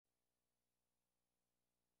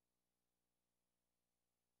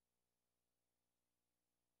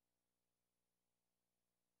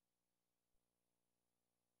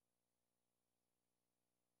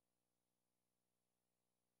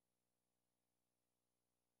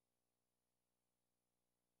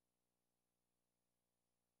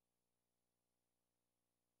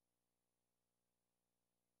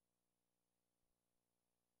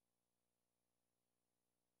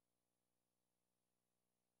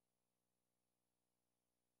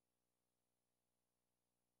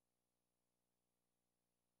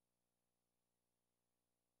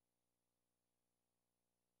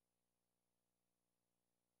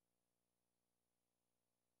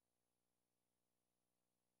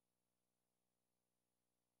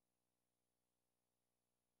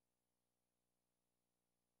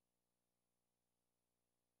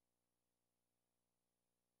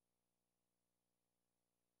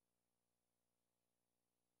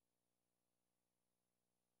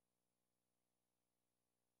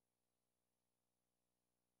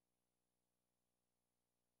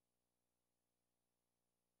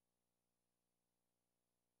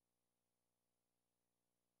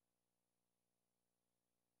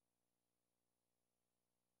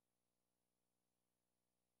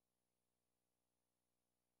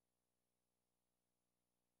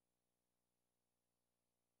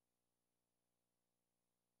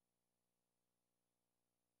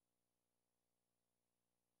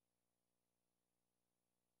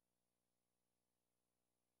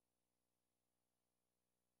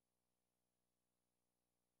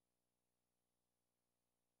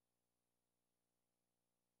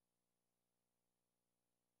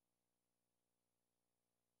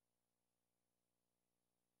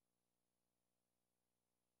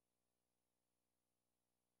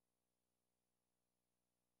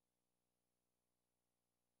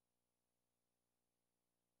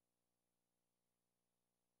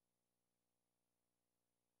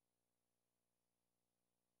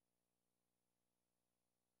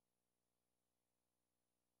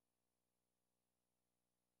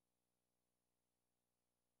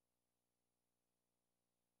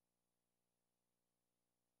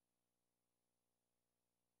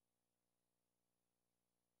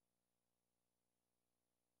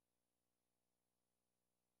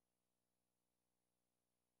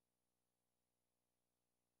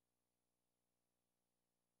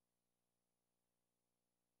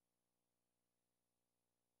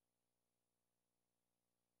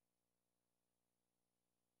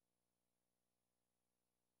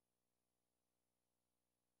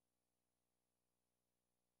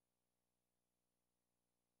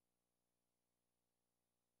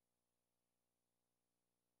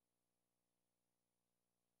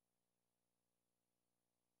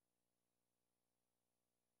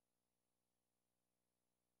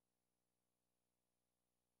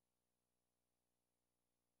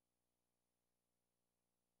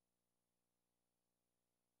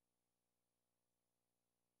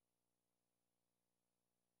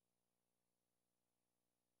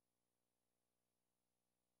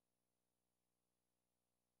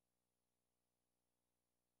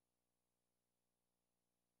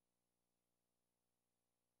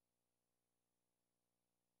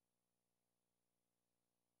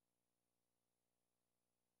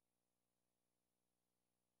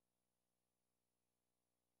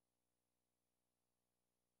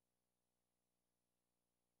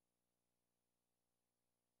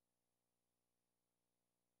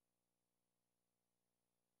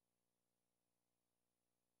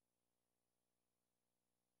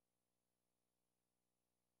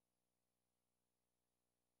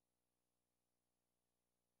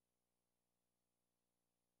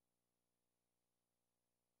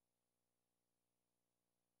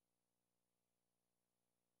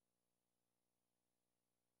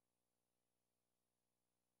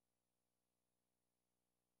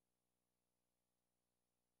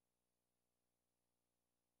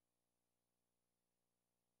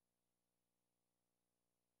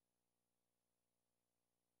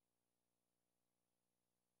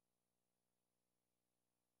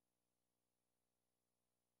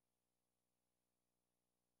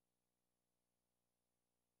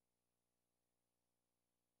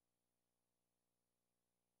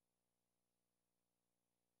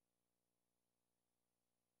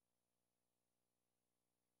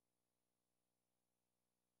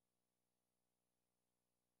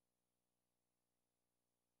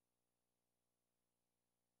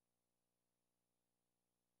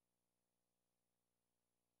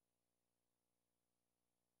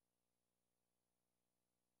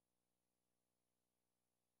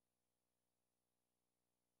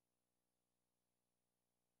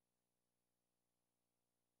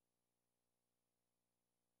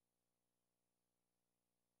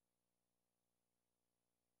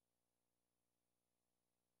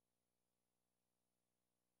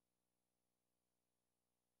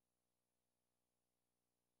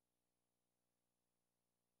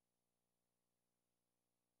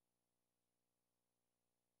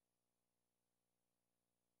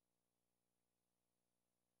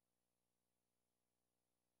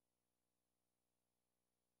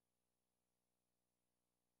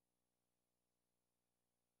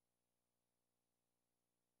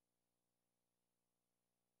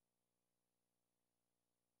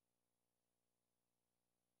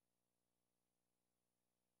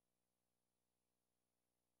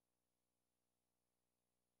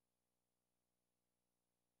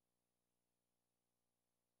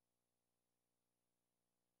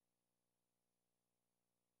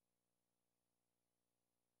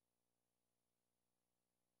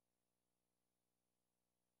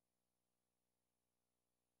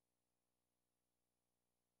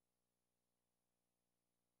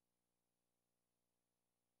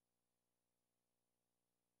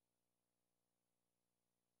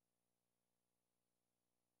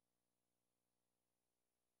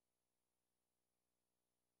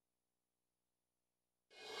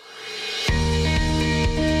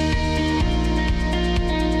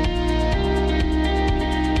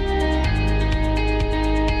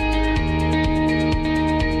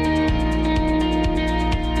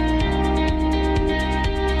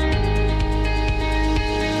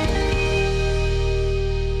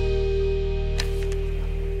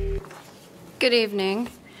Good evening.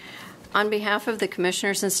 On behalf of the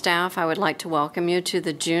commissioners and staff, I would like to welcome you to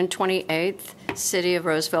the June 28th City of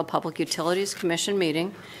Roseville Public Utilities Commission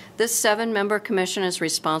meeting. This 7-member commission is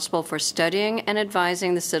responsible for studying and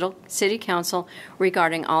advising the City Council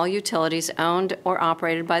regarding all utilities owned or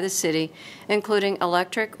operated by the city, including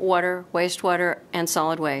electric, water, wastewater, and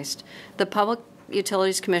solid waste. The Public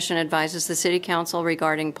Utilities Commission advises the City Council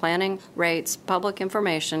regarding planning, rates, public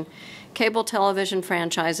information, cable television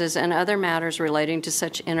franchises, and other matters relating to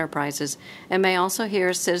such enterprises, and may also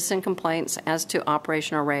hear citizen complaints as to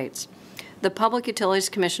operational rates. The Public Utilities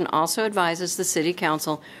Commission also advises the City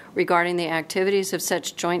Council regarding the activities of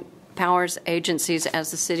such joint powers agencies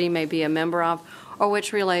as the city may be a member of or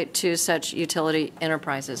which relate to such utility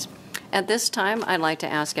enterprises. At this time, I'd like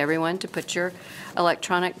to ask everyone to put your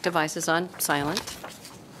electronic devices on silent.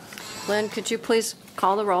 Lynn, could you please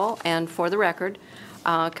call the roll? And for the record,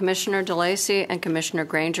 Commissioner DeLacy and Commissioner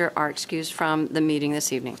Granger are excused from the meeting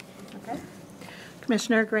this evening. Okay.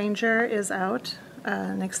 Commissioner Granger is out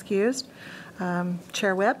and excused.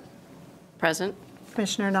 Chair Whip? Present.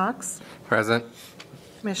 Commissioner Knox? Present.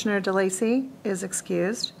 Commissioner DeLacy is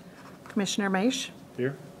excused. Commissioner Maish?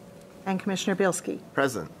 Here. And Commissioner Bielski?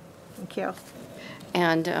 Present. Thank you.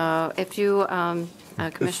 And if you,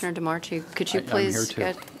 Commissioner DeMarchi, could you please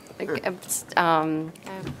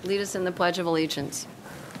lead us in the Pledge of Allegiance?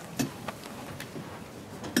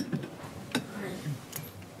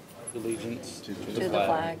 Allegiance to the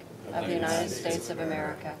flag of the United States of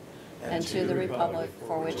America and to the republic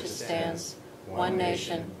for which it stands, one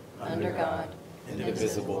nation, under God,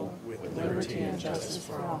 indivisible, with liberty and justice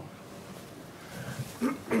for all.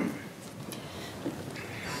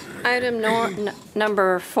 Item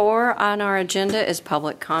number 4 on our agenda is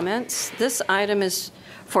public comments. This item is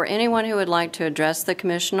for anyone who would like to address the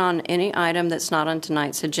Commission on any item that's not on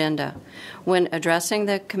tonight's agenda. When addressing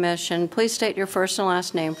the Commission, please state your first and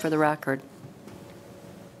last name for the record.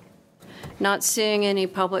 Not seeing any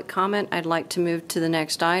public comment, I'd like to move to the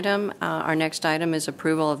next item. Our next item is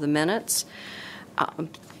approval of the minutes.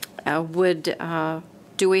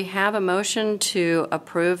 Do we have a motion to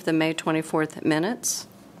approve the May 24th minutes?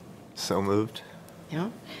 So moved.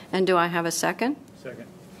 Yeah. And do I have a second? Second.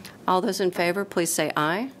 All those in favor, please say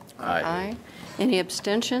aye. Aye. Aye. Any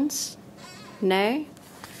abstentions? Nay?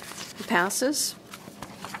 It passes.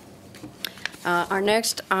 Our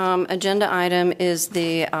next agenda item is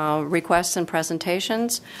the requests and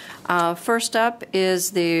presentations. First up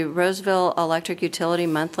is the Roseville Electric Utility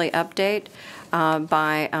Monthly Update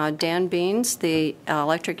by Dan Beans, the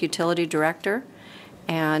Electric Utility Director.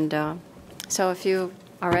 And so if you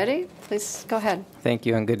are ready, please go ahead. Thank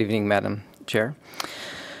you, and good evening, Madam Chair.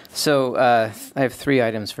 So I have 3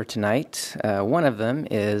 items for tonight. One of them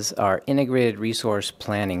is our integrated resource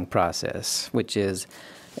planning process, which is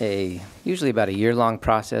usually about a year-long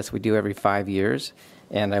process we do every 5 years.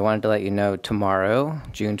 And I wanted to let you know tomorrow,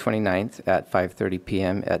 June 29th at 5:30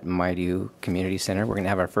 p.m. at Maidu Community Center, we're going to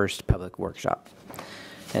have our first public workshop.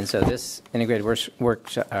 And so this integrated resource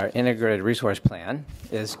plan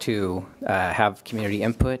is to have community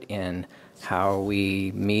input in how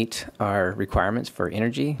we meet our requirements for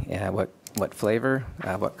energy, what flavor,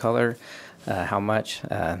 what color, how much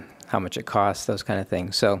it costs, those kind of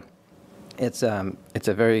things. So it's a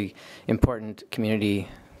very important community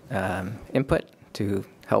input to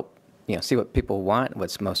help see what people want,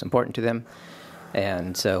 what's most important to them.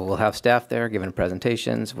 And so we'll have staff there giving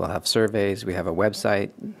presentations. We'll have surveys. We have a website.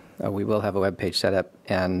 We will have a web page set up.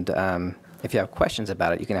 And if you have questions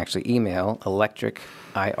about it, you can actually email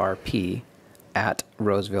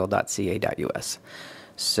electricirp@roseville.ca.us.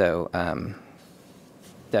 So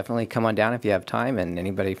definitely come on down if you have time, and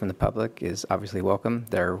anybody from the public is obviously welcome.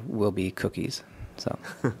 There will be cookies. So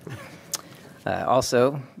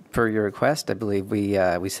also, per your request, I believe we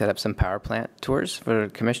set up some power plant tours for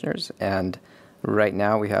commissioners, and right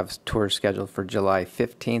now we have tours scheduled for July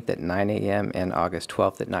 15th at 9 a.m. and August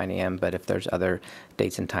 12th at 9 a.m., but if there's other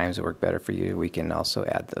dates and times that work better for you, we can also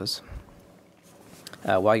add those.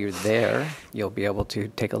 While you're there, you'll be able to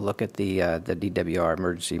take a look at the DWR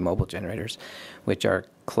emergency mobile generators, which are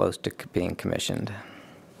close to being commissioned.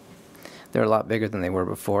 They're a lot bigger than they were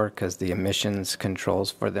before because the emissions controls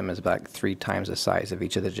for them is about 3 times the size of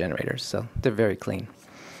each of the generators, so they're very clean,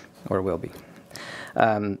 or will be.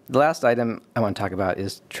 The last item I want to talk about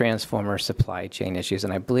is transformer supply chain issues,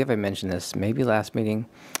 and I believe I mentioned this maybe last meeting.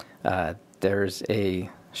 There's a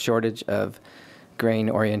shortage of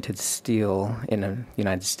grain-oriented steel in the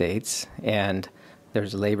United States, and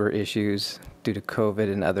there's labor issues due to COVID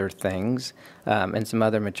and other things, and some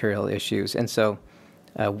other material issues. And so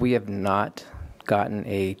we have not gotten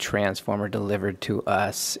a transformer delivered to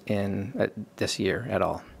us in this year at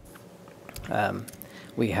all.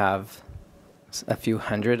 We have a few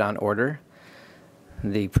hundred on order.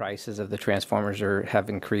 The prices of the transformers have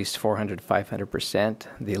increased 400, 500%.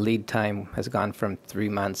 The lead time has gone from 3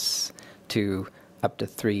 months to up to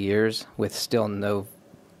 3 years with still no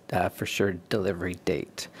for sure delivery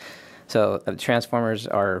date. So the transformers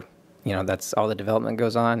are, that's all the development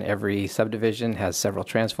goes on. Every subdivision has several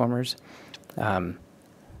transformers.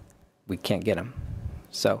 We can't get them.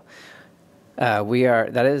 So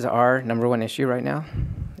that is our number one issue right now,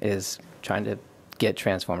 is trying to get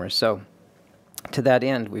transformers. So to that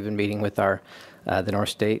end, we've been meeting with the North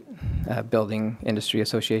State Building Industry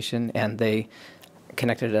Association, and they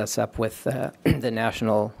connected us up with the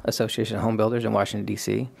National Association of Home Builders in Washington,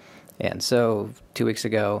 D.C. And so 2 weeks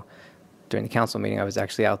ago, during the council meeting, I was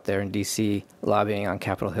actually out there in D.C. lobbying on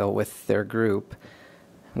Capitol Hill with their group.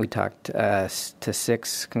 We talked to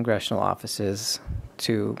 6 congressional offices,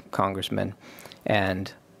 2 congressmen,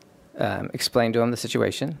 and explained to them the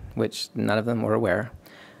situation, which none of them were aware,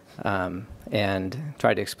 and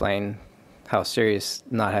tried to explain how serious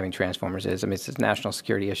not having transformers is. I mean, it's a national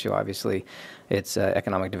security issue, obviously. It's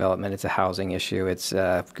economic development. It's a housing issue. It's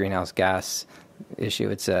a greenhouse gas issue.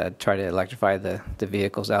 It's try to electrify the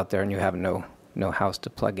vehicles out there, and you have no house to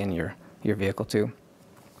plug in your vehicle to.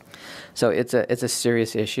 So it's a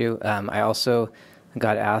serious issue. I also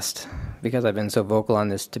got asked, because I've been so vocal on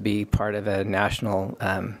this, to be part of a national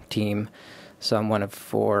team. So I'm one of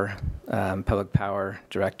 4 public power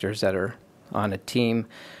directors that are on a team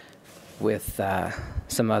with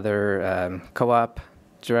some other co-op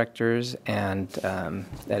directors and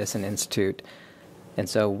Edison Institute. And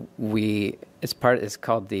so it's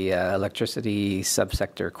called the Electricity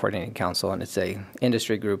Subsector Coordinating Council, and it's a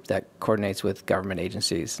industry group that coordinates with government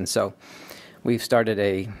agencies. And so we've started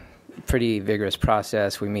a pretty vigorous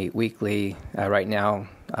process. We meet weekly right now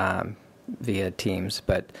via Teams,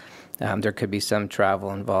 but there could be some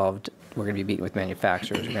travel involved. We're going to be meeting with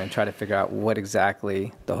manufacturers. We're going to try to figure out what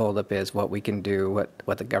exactly the holdup is, what we can do,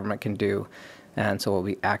 what the government can do. And so we'll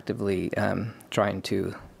be actively trying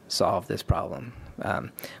to solve this problem.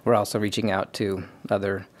 We're also reaching out to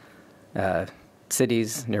other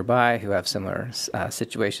cities nearby who have similar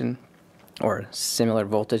situation or similar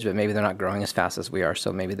voltage, but maybe they're not growing as fast as we are,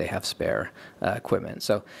 so maybe they have spare equipment.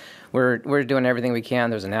 So we're doing everything we can.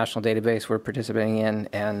 There's a national database we're participating in,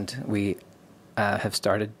 and we have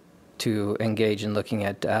started to engage in looking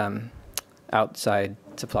at outside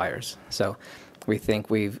suppliers. So we think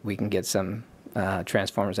we can get some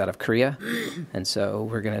transformers out of Korea, and so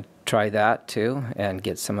we're going to try that too and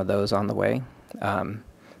get some of those on the way.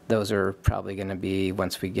 Those are probably going to be,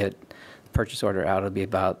 once we get the purchase order out, it'll be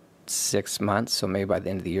about 6 months, so maybe by the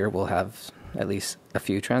end of the year we'll have at least a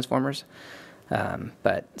few transformers.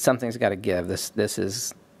 But something's got to give.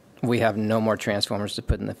 We have no more transformers to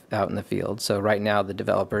put out in the field. So right now the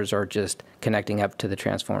developers are just connecting up to the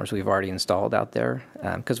transformers we've already installed out there,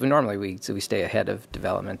 because we stay ahead of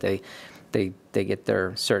development. They get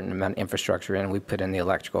their certain amount of infrastructure in, we put in the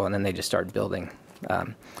electrical, and then they just start building.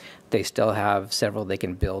 They still have several they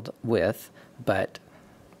can build with, but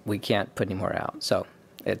we can't put any more out. So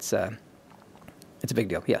it's a big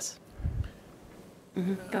deal. Yes.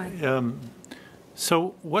 Mm-hmm. Go ahead.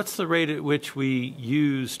 So what's the rate at which we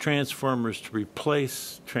use transformers to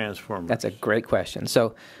replace transformers? That's a great question.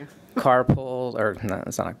 So car pull, or no,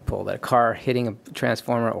 it's not a pull, but a car hitting a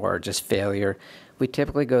transformer or just failure, we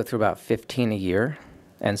typically go through about 15 a year.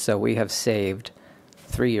 And so we have saved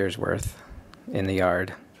 3 years worth in the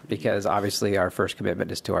yard, because obviously our first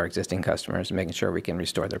commitment is to our existing customers and making sure we can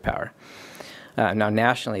restore their power. Now,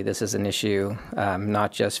 nationally, this is an issue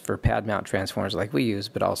not just for pad mount transformers like we use,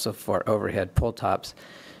 but also for overhead pull tops.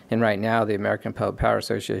 And right now, the American Public Power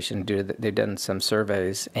Association, they've done some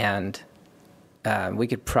surveys, and we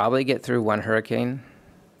could probably get through 1 hurricane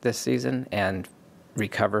this season and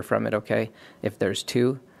recover from it okay. If there's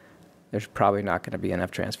 2, there's probably not going to be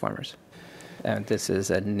enough transformers. And this is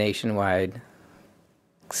a nationwide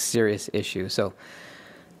serious issue. So,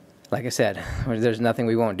 like I said, there's nothing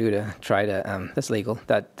we won't do to try to, that's legal,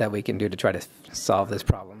 that we can do to try to solve this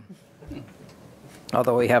problem.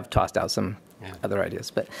 Although we have tossed out some other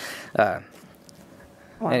ideas. But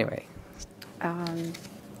anyway.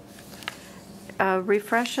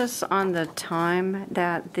 Refresh us on the time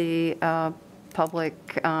that the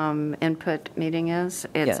public input meeting is.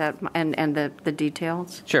 It's Yeah. and the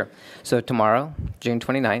details. Sure. So tomorrow, June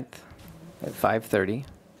 29th at 5:30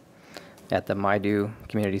 at the Maidu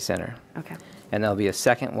Community Center. Okay. And there'll be a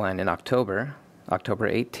second one in October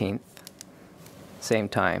 18th, same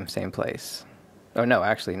time, same place. Oh, no,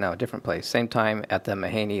 actually, no, different place. Same time at the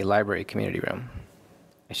Mahaney Library Community Room.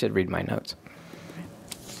 I should read my notes.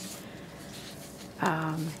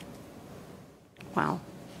 Wow.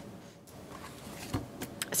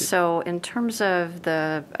 So in terms of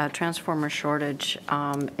the transformer shortage,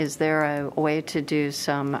 is there a way to do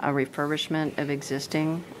some refurbishment of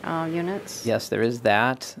existing units? Yes, there is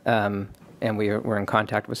that. And we're in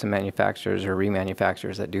contact with some manufacturers or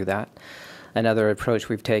remanufacturers that do that. Another approach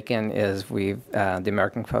we've taken is the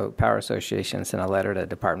American Power Association sent a letter to the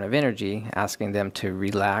Department of Energy asking them to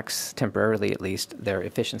relax, temporarily at least, their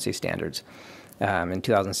efficiency standards. In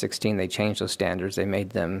 2016, they changed those standards. They made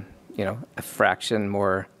them, a fraction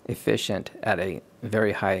more efficient at a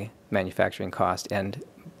very high manufacturing cost and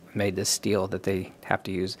made the steel that they have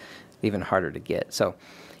to use even harder to get. So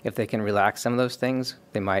if they can relax some of those things,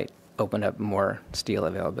 they might open up more steel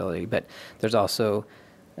availability. But there's also,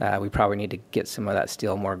 we probably need to get some of that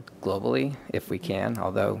steel more globally if we can,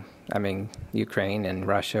 although, Ukraine and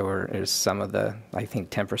Russia is some of the, I think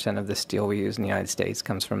 10% of the steel we use in the United States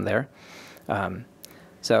comes from there.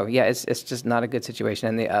 So yeah, it's just not a good situation.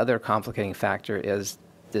 And the other complicating factor is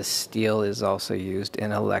this steel is also used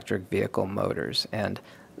in electric vehicle motors, and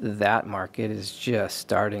that market is just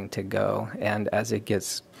starting to go. And as it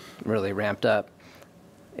gets really ramped up,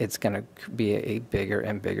 it's going to be a bigger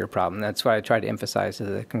and bigger problem. That's why I try to emphasize to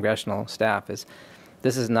the congressional staff is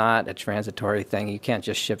this is not a transitory thing. You can't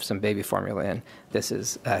just ship some baby formula in. This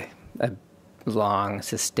is a long,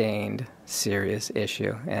 sustained, serious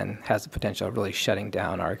issue and has the potential of really shutting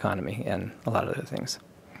down our economy and a lot of other things.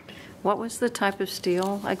 What was the type of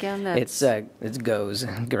steel again? It's GOES,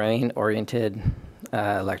 grain-oriented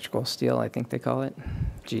electrical steel, I think they call it,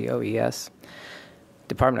 GOES.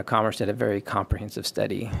 Department of Commerce did a very comprehensive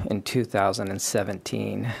study in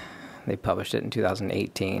 2017. They published it in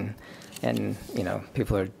 2018, and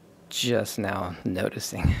people are just now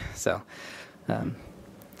noticing. So.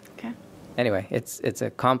 Okay. Anyway, it's a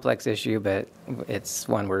complex issue, but it's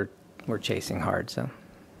one we're chasing hard. So,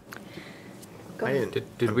 Go ahead.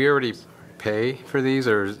 Did we already pay for these,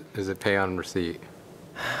 or is it pay on receipt?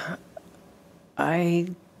 I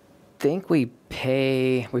think we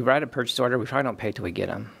write a purchase order. We probably don't pay till we get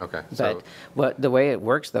them. Okay. But the way it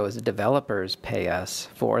works though is the developers pay us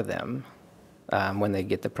for them when they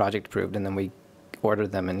get the project approved, and then we order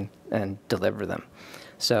them and deliver them.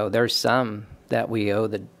 So there's some that we owe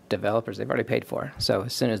the developers they've already paid for. So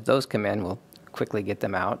as soon as those come in, we'll quickly get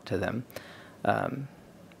them out to them.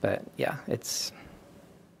 But yeah, it's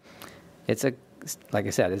like I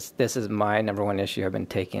said, this is my number one issue. I've been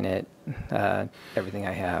taking it, everything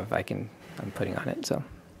I have, I'm putting on it. So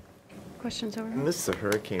Questions over And here? this is a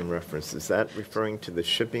hurricane reference. Is that referring to the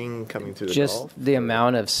shipping coming through the just Gulf? the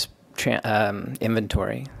amount of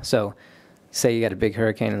inventory. So say you got a big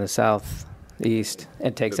hurricane in the southeast,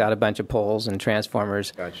 it takes out a bunch of poles and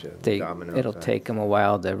transformers. Gotcha. It'll effect. take them a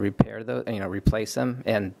while to repair those, replace them,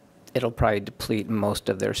 and it'll probably deplete most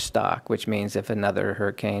of their stock, which means if another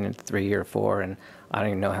hurricane in 3 or 4, and I don't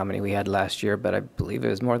even know how many we had last year, but I believe it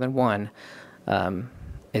was more than one,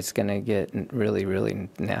 it's going to get really, really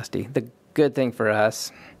nasty. The good thing for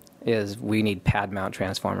us is we need pad mount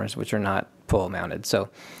transformers, which are not pole mounted. So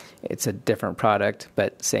it's a different product,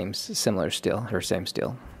 but similar steel, or same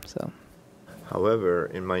steel. So. However,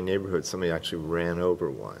 in my neighborhood, somebody actually ran over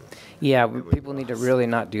one. Yeah, people need to really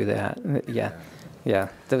not do that. Yeah.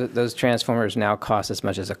 Those transformers now cost as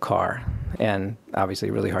much as a car, and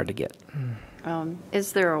obviously really hard to get.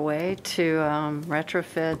 Is there a way to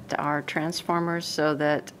retrofit our transformers so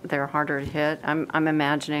that they're harder to hit? I'm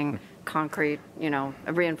imagining concrete,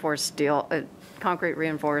 reinforced steel, concrete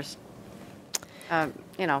reinforced, kind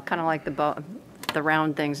of like the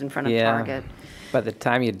round things in front of Target. By the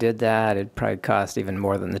time you did that, it'd probably cost even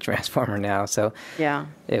more than the transformer now. So yeah,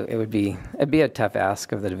 it'd be a tough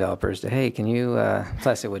ask of the developers to, hey, can you?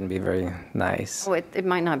 Plus, it wouldn't be very nice. Oh, it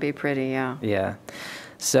might not be pretty. Yeah. Yeah.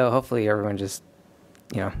 So hopefully everyone just,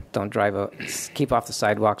 don't drive. Keep off the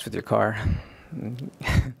sidewalks with your car.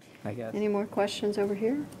 I guess. Any more questions over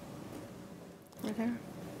here? Over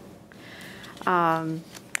there.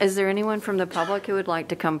 Is there anyone from the public who would like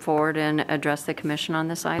to come forward and address the commission on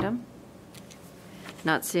this item?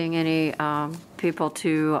 Not seeing any people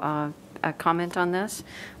to comment on this.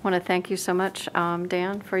 I want to thank you so much,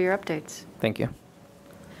 Dan, for your updates. Thank you.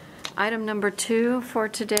 Item number 2 for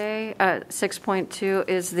today, 6.2,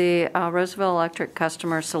 is the Roseville Electric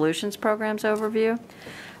Customer Solutions Programs overview.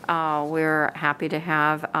 We're happy to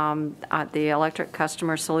have the Electric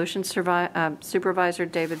Customer Solutions Supervisor,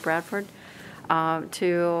 David Bradford,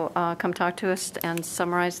 to come talk to us and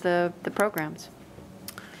summarize the programs.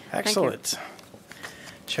 Excellent.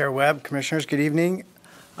 Chair Webb, Commissioners, good evening.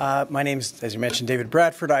 My name is, as you mentioned, David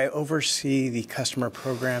Bradford. I oversee the customer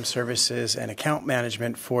program services and account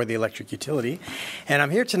management for the electric utility. And I'm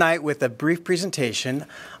here tonight with a brief presentation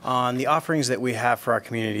on the offerings that we have for our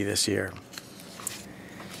community this year.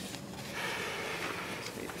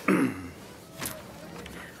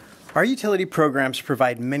 Our utility programs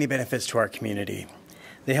provide many benefits to our community.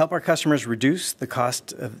 They help our customers reduce the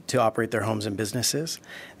cost to operate their homes and businesses.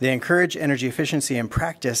 They encourage energy efficiency in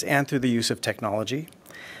practice and through the use of technology.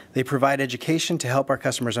 They provide education to help our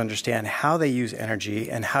customers understand how they use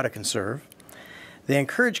energy and how to conserve. They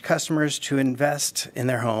encourage customers to invest in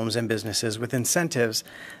their homes and businesses with incentives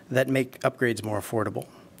that make upgrades more affordable.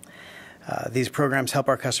 These programs help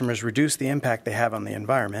our customers reduce the impact they have on the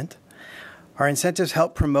environment. Our incentives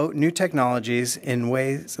help promote new technologies in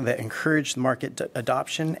ways that encourage market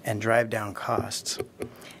adoption and drive down costs.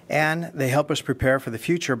 And they help us prepare for the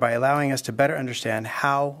future by allowing us to better understand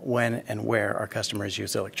how, when, and where our customers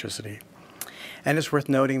use electricity. And it's worth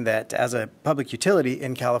noting that as a public utility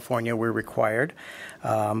in California, we're required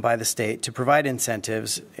by the state to provide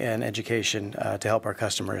incentives and education to help our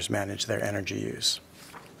customers manage their energy use.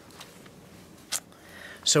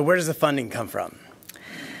 So where does the funding come from?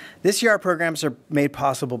 This year, our programs are made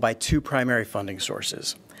possible by two primary funding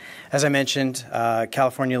sources. As I mentioned,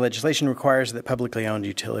 California legislation requires that publicly owned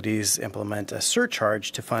utilities implement a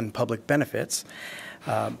surcharge to fund public benefit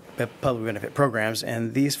programs,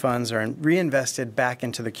 and these funds are reinvested back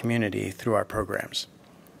into the community through our programs.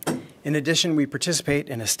 In addition, we participate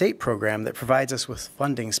in a state program that provides us with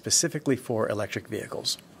funding specifically for electric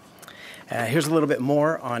vehicles. Here's a little bit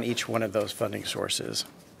more on each one of those funding sources.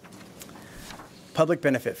 Public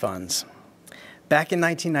benefit funds. Back in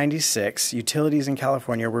 1996, utilities in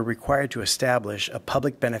California were required to establish a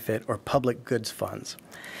public benefit or public goods funds.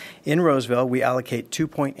 In Roseville, we allocate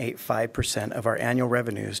 2.85% of our annual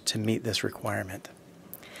revenues to meet this requirement.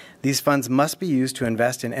 These funds must be used to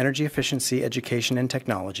invest in energy efficiency, education and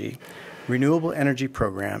technology, renewable energy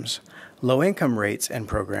programs, low-income rates and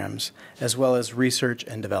programs, as well as research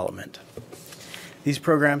and development. These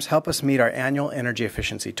programs help us meet our annual energy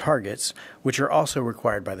efficiency targets, which are also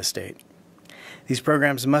required by the state. These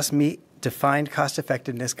programs must meet defined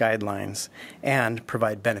cost-effectiveness guidelines and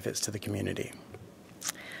provide benefits to the community.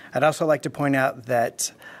 I'd also like to point out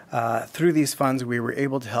that through these funds, we were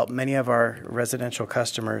able to help many of our residential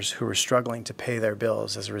customers who were struggling to pay their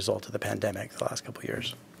bills as a result of the pandemic the last couple of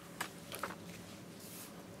years.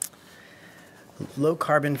 Low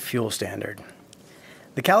carbon fuel standard.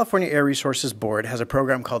 The California Air Resources Board has a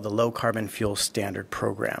program called the Low Carbon Fuel Standard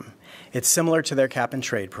Program. It's similar to their cap and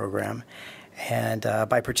trade program, and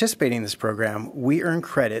by participating in this program, we earn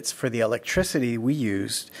credits for the electricity we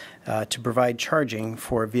use to provide charging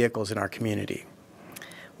for vehicles in our community.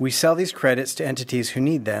 We sell these credits to entities who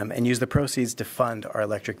need them and use the proceeds to fund our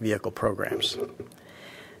electric vehicle programs.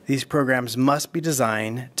 These programs must be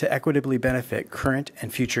designed to equitably benefit current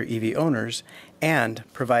and future EV owners and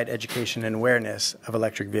provide education and awareness of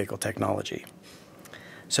electric vehicle technology.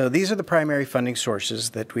 So these are the primary funding sources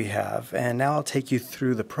that we have, and now I'll take you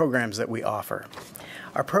through the programs that we offer.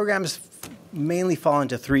 Our programs mainly fall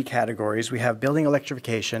into three categories. We have building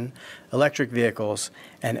electrification, electric vehicles,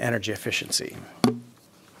 and energy efficiency.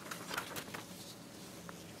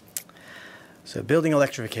 So building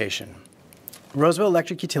electrification. Roseville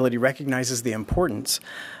Electric Utility recognizes the importance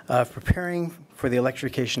of preparing for the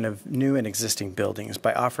electrification of new and existing buildings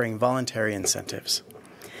by offering voluntary incentives.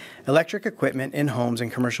 Electric equipment in homes and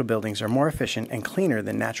commercial buildings are more efficient and cleaner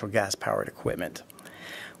than natural gas-powered equipment.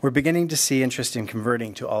 We're beginning to see interest in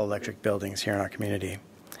converting to all-electric buildings here in our community.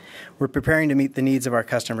 We're preparing to meet the needs of our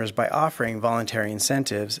customers by offering voluntary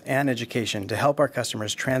incentives and education to help our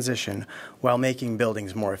customers transition while making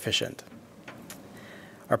buildings more efficient.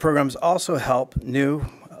 Our programs also help new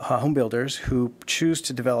home builders who choose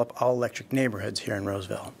to develop all-electric neighborhoods here in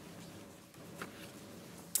Roseville.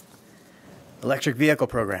 Electric vehicle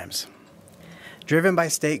programs. Driven by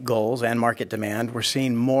state goals and market demand, we're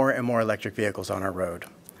seeing more and more electric vehicles on our road.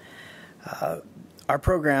 Our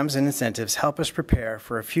programs and incentives help us prepare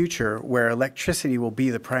for a future where electricity will be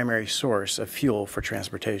the primary source of fuel for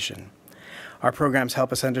transportation. Our programs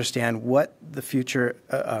help us understand what the future,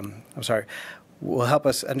 will help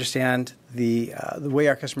us understand the way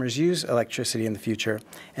our customers use electricity in the future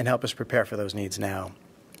and help us prepare for those needs now.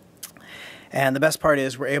 And the best part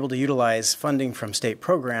is we're able to utilize funding from state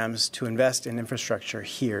programs to invest in infrastructure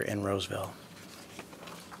here in Roseville.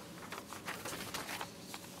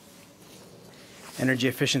 Energy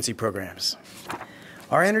efficiency programs.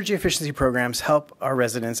 Our energy efficiency programs help our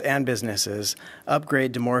residents and businesses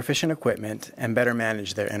upgrade to more efficient equipment and better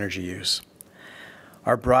manage their energy use.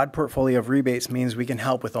 Our broad portfolio of rebates means we can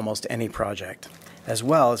help with almost any project, as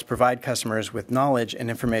well as provide customers with knowledge and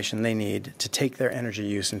information they need to take their energy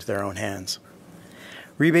use into their own hands.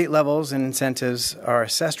 Rebate levels and incentives are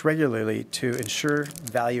assessed regularly to ensure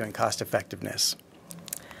value and cost effectiveness.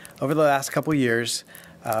 Over the last couple years,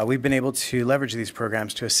 we've been able to leverage these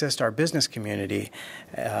programs to assist our business community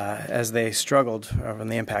as they struggled from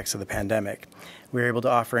the impacts of the pandemic. We were able to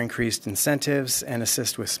offer increased incentives and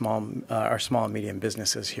assist with our small and medium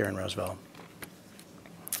businesses here in Roseville.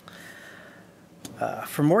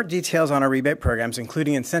 For more details on our rebate programs,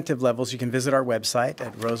 including incentive levels, you can visit our website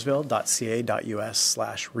at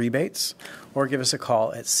roseville.ca.us/rebates or give us a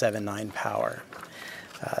call at 79-POWER.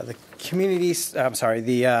 The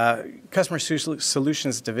Customer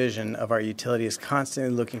Solutions Division of our utility is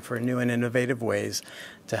constantly looking for new and innovative ways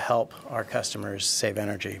to help our customers save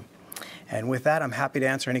energy. And with that, I'm happy to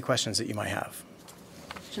answer any questions that you might have.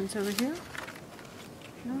 Questions over here?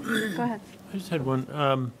 No? Go ahead. I just had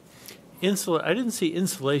one. I didn't see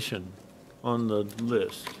insulation on the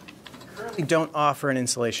list. We don't offer an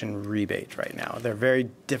installation rebate right now. They're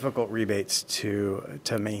very difficult rebates to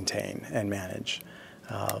maintain and manage.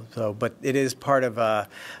 But it is part of a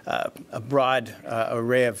broad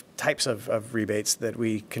array of types of rebates that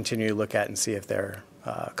we continue to look at and see if they're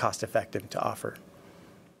cost effective to offer.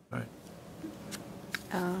 All right.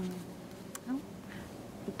 No?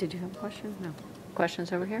 Did you have a question? No.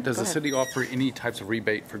 Questions over here? Does Go the ahead. city offer any types of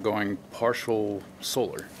rebate for going partial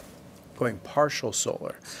solar? Going partial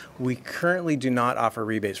solar. We currently do not offer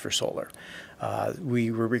rebates for solar.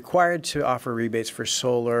 We were required to offer rebates for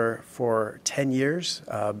solar for 10 years,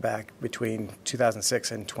 back between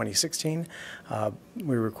 2006 and 2016. We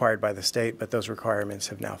were required by the state, but those requirements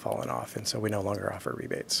have now fallen off, and so we no longer offer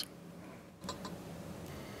rebates.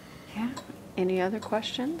 Yeah. Any other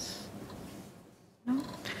questions? No?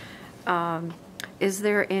 Is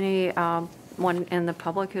there any one in the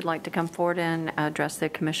public who'd like to come forward and address the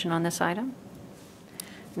commission on this item?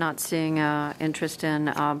 Not seeing interest in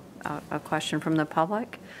a question from the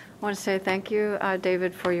public. I want to say thank you,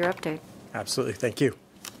 David, for your update. Absolutely. Thank you.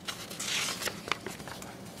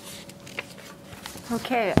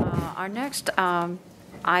 Okay, our next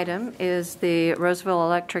item is the Roseville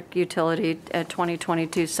Electric Utility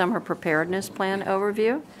 2022 Summer Preparedness Plan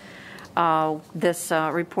Overview. This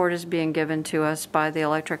report is being given to us by the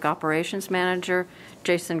Electric Operations Manager,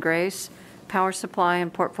 Jason Grace, Power Supply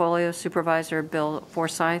and Portfolio Supervisor, Bill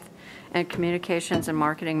Forsyth, and Communications and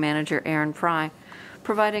Marketing Manager, Aaron Fry,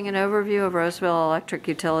 providing an overview of Roseville Electric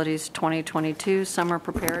Utilities 2022 Summer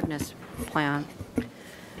Preparedness Plan.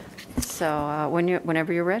 So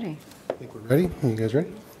whenever you're ready. I think we're ready. Are you guys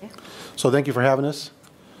ready? Yeah. So thank you for having us.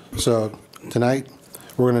 So tonight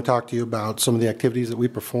we're going to talk to you about some of the activities that we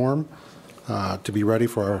perform to be ready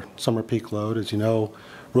for our summer peak load. As you know,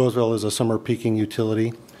 Roseville is a summer peaking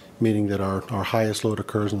utility, meaning that our highest load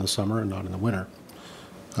occurs in the summer and not in the winter.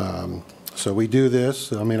 So we do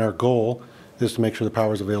this. I mean, our goal is to make sure the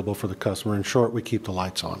power is available for the customer. In short, we keep the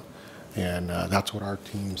lights on, and that's what our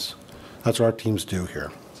teams do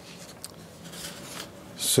here.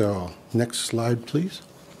 So next slide, please.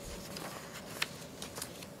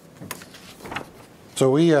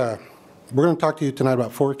 So we're going to talk to you tonight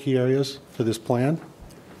about 4 key areas for this plan.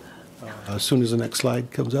 As soon as the next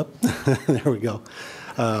slide comes up, there we go.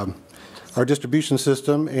 Our distribution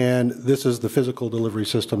system, and this is the physical delivery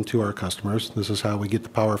system to our customers. This is how we get the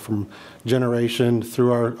power from generation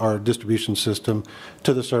through our distribution system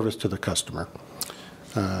to the service to the customer.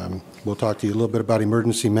 We'll talk to you a little bit about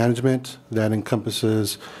emergency management. That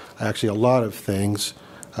encompasses actually a lot of things,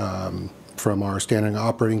 from our standard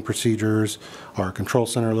operating procedures, our control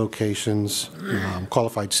center locations,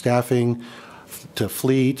 qualified staffing, to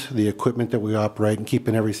fleet, the equipment that we operate, and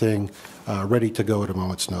keeping everything ready to go at a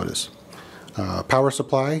moment's notice. Power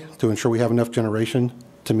supply to ensure we have enough generation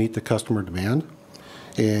to meet the customer demand,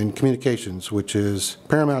 and communications, which is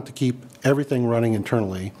paramount to keep everything running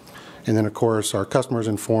internally. And then, of course, our customers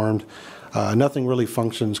informed. Nothing really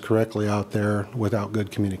functions correctly out there without good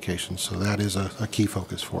communication, so that is a key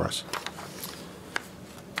focus for us.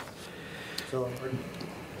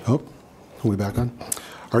 Oh, are we back on?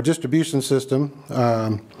 Our distribution system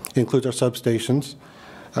includes our substations.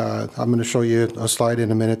 I'm going to show you a slide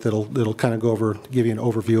in a minute that'll kind of give you an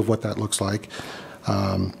overview of what that looks like.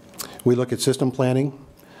 We look at system planning.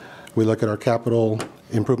 We look at our capital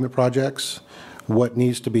improvement projects, what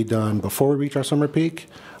needs to be done before we reach our summer peak,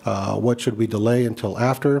 what should we delay until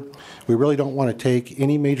after. We really don't want to take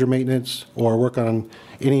any major maintenance or work on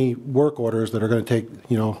any work orders that are going to take,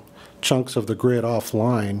 chunks of the grid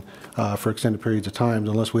offline for extended periods of time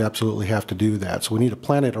unless we absolutely have to do that. So we need to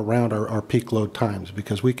plan it around our peak load times,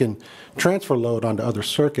 because we can transfer load onto other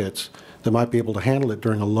circuits that might be able to handle it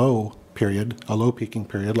during a low period, a low peaking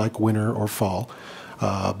period like winter or fall.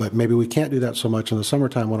 But maybe we can't do that so much in the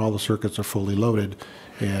summertime when all the circuits are fully loaded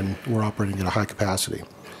and we're operating at a high capacity.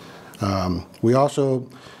 We also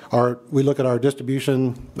we look at our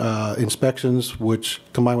distribution inspections, which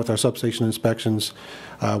combine with our substation inspections.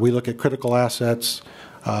 We look at critical assets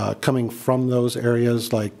coming from those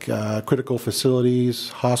areas, like critical facilities,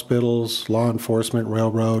 hospitals, law enforcement,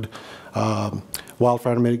 railroad,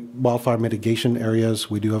 wildfire mitigation areas.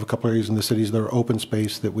 We do have a couple areas in the cities that are open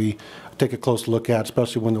space that we take a close look at,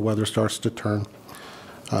 especially when the weather starts to turn.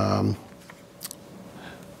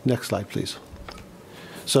 Next slide, please.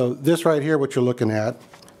 So this right here, what you're looking at,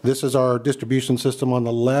 this is our distribution system on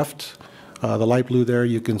the left. The light blue there,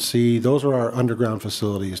 you can see those are our underground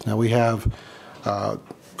facilities. Now we have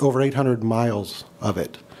over 800 miles of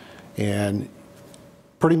it, and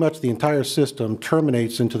pretty much the entire system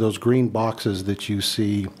terminates into those green boxes that you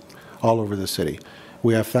see all over the city.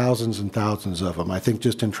 We have thousands and thousands of them. I think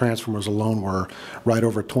just in transformers alone we're right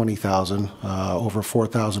over 20,000, over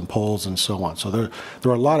 4,000 poles and so on. So there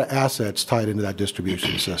are a lot of assets tied into that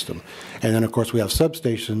distribution system. And then of course we have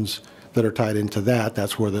substations that are tied into that.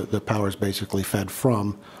 That's where the power is basically fed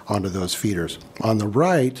from onto those feeders. On the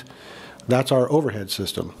right, that's our overhead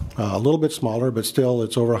system. A little bit smaller, but still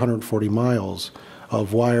it's over 140 miles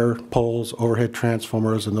of wire, poles, overhead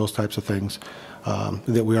transformers, and those types of things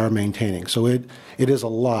that we are maintaining. So it is a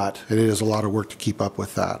lot, and it is a lot of work to keep up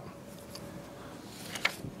with that.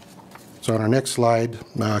 So on our next slide,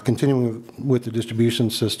 continuing with the distribution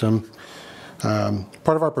system,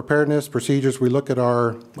 part of our preparedness procedures, we look at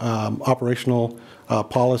our operational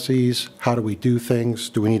policies. How do we do things?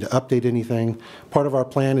 Do we need to update anything? Part of our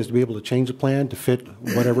plan is to be able to change the plan to fit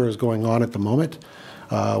whatever is going on at the moment.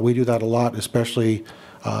 We do that a lot, especially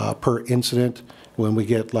per incident. When we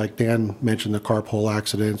get, like Dan mentioned, the car pole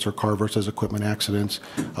accidents or car versus equipment accidents,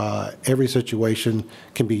 every situation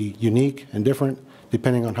can be unique and different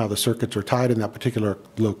depending on how the circuits are tied in that particular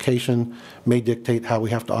location, may dictate how we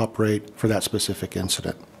have to operate for that specific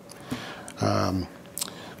incident.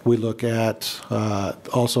 We look at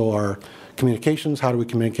also our communications. How do we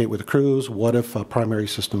communicate with the crews? What if a primary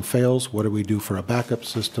system fails? What do we do for a backup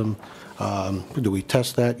system? Do we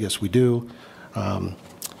test that? Yes, we do.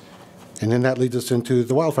 And then that leads us into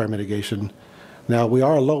the wildfire mitigation. Now, we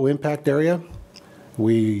are a low impact area.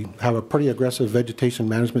 We have a pretty aggressive vegetation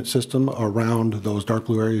management system around those dark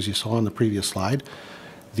blue areas you saw on the previous slide.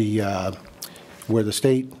 Where the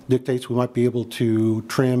state dictates we might be able to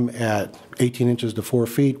trim at 18 inches to 4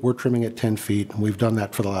 feet, we're trimming at 10 feet, and we've done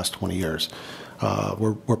that for the last 20 years.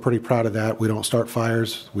 We're pretty proud of that. We don't start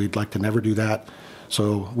fires. We'd like to never do that.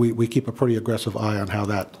 So we keep a pretty aggressive eye on how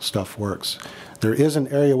that stuff works. There is an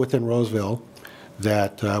area within Roseville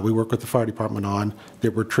that we work with the fire department on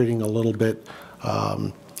that we're treating a little bit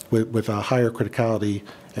with a higher criticality,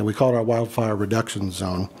 and we call it our wildfire reduction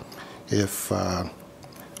zone. If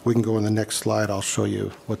we can go in the next slide, I'll show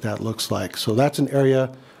you what that looks like. So that's an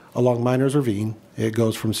area along Miners Ravine. It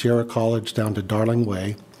goes from Sierra College down to Darling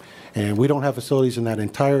Way. And we don't have facilities in that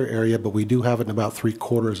entire area, but we do have it in about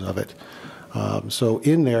 3/4 of it. So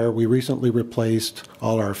in there, we recently replaced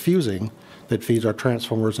all our fusing that feeds our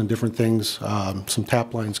transformers and different things, some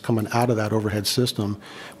tap lines coming out of that overhead system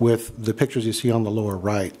with the pictures you see on the lower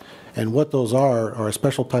right. And what those are a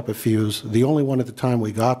special type of fuse, the only one at the time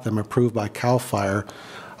we got them approved by CAL FIRE,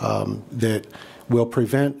 that will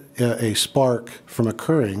prevent a spark from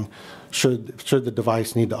occurring should the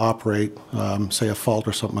device need to operate, say a fault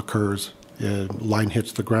or something occurs, a line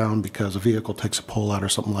hits the ground because a vehicle takes a pole out or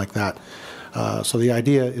something like that. So the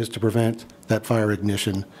idea is to prevent that fire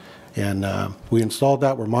ignition. And we installed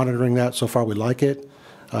that. We're monitoring that. So far we like it.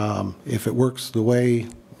 If it works the way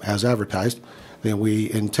as advertised, then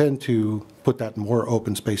we intend to put that in more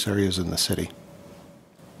open space areas in the city.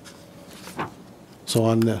 So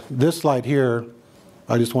on this slide here,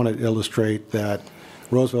 I just want to illustrate that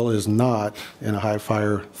Roseville is not in a high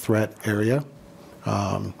fire threat area.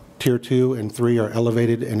 Tier 2 and 3 are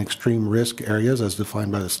elevated and extreme risk areas as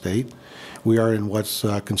defined by the state. We are in what's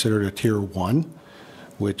considered a Tier 1,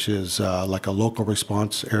 which is like a local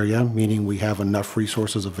response area, meaning we have enough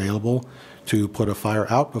resources available to put a fire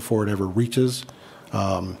out before it ever reaches,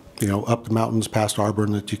 up the mountains past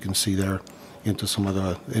Auburn that you can see there into some of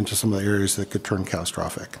the areas that could turn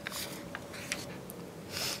catastrophic.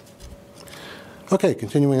 Okay,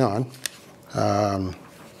 continuing on.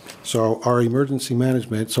 So our emergency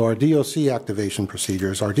management, so our DOC activation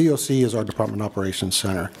procedures, our DOC is our Department Operations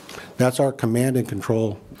Center. That's our command and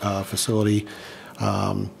control facility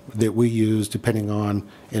that we use depending on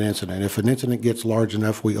an incident. If an incident gets large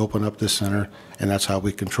enough, we open up this center, and that's how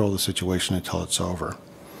we control the situation until it's over.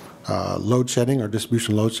 Load shedding, or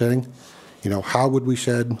distribution load shedding, how would we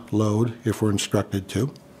shed load if we're instructed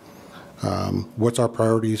to? What's our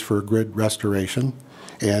priorities for grid restoration?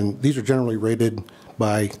 And these are generally rated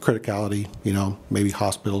by criticality, maybe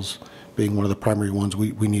hospitals being one of the primary ones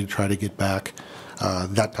we need to try to get back,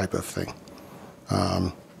 that type of thing.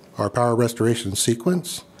 Our power restoration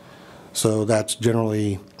sequence, so that's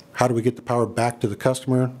generally how do we get the power back to the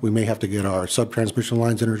customer? We may have to get our sub-transmission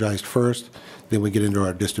lines energized first, then we get into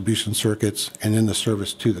our distribution circuits, and then the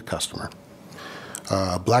service to the customer.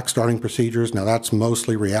 Black starting procedures, now that's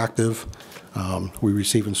mostly reactive. We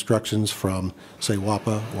receive instructions from, say,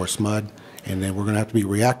 WAPA or SMUD, and then we're going to have to be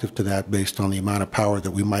reactive to that based on the amount of power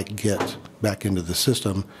that we might get back into the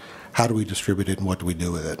system. How do we distribute it and what do we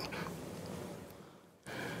do with it?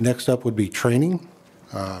 Next up would be training.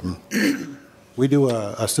 We do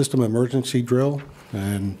a system emergency drill,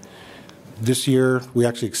 and this year we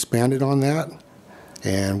actually expanded on that,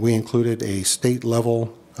 and we included a state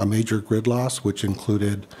level, a major grid loss, which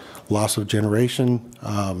included loss of generation,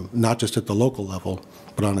 not just at the local level,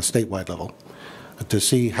 but on a statewide level, to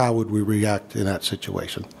see how would we react in that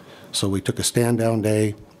situation. So we took a stand down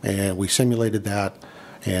day and we simulated that,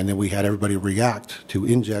 and then we had everybody react to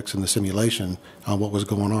injects in the simulation on what was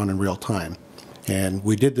going on in real time. And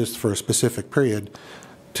we did this for a specific period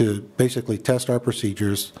to basically test our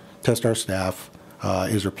procedures, test our staff.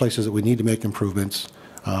 Is there places that we need to make improvements,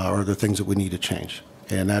 or are there things that we need to change?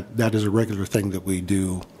 And that is a regular thing that we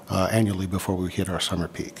do annually before we hit our summer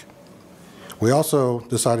peak. We also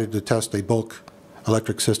decided to test a bulk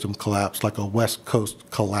electric system collapse, like a West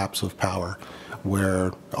Coast collapse of power,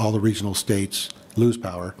 where all the regional states lose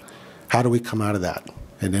power. How do we come out of that?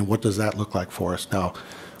 And then what does that look like for us? Now,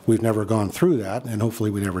 we've never gone through that, and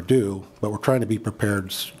hopefully we never do, but we're trying to be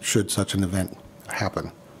prepared should such an event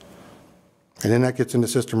happen. And then that gets into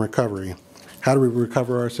system recovery. How do we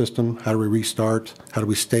recover our system? How do we restart? How do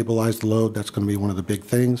we stabilize the load? That's going to be one of the big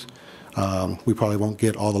things. We probably won't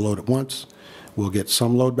get all the load at once. We'll get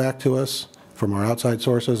some load back to us from our outside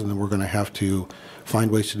sources, and then we're going to have to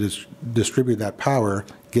find ways to distribute that power,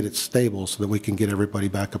 get it stable so that we can get everybody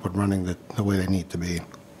back up and running the way they need to be.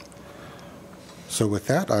 So with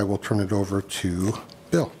that, I will turn it over to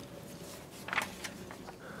Bill.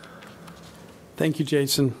 Thank you,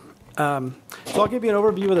 Jason. So I'll give you an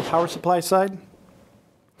overview of the power supply side.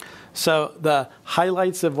 So the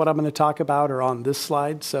highlights of what I'm going to talk about are on this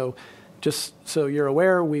slide. So just so you're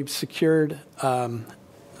aware, we've secured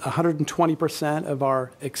 120% of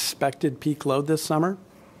our expected peak load this summer.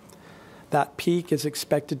 That peak is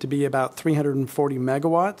expected to be about 340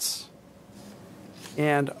 megawatts.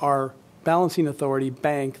 And our balancing authority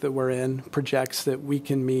bank that we're in projects that we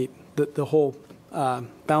can meet, the whole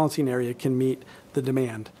balancing area can meet the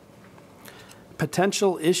demand.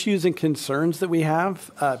 Potential issues and concerns that we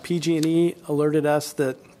have, PG&E alerted us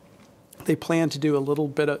that they plan to do a little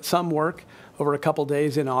bit of some work over a couple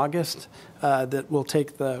days in August that will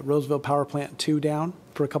take the Roseville Power Plant 2 down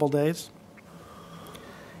for a couple days.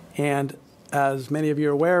 And as many of you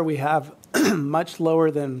are aware, we have much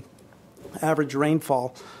lower than average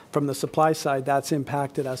rainfall from the supply side. That's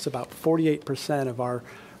impacted us. About 48% of our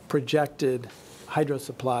projected hydro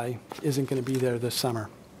supply isn't going to be there this summer.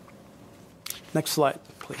 Next slide,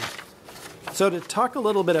 please. So to talk a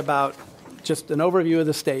little bit about just an overview of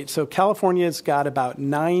the state. So California's got about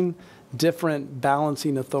 9 different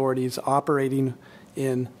balancing authorities operating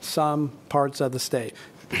in some parts of the state.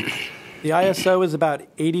 The ISO is about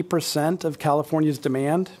 80% of California's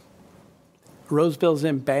demand. Roseville's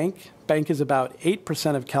in bank. Bank is about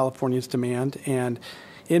 8% of California's demand. And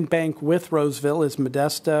in bank with Roseville is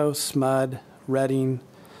Modesto, SMUD, Redding,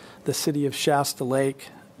 the city of Shasta Lake,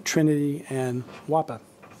 Trinity, and WAPA.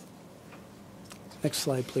 Next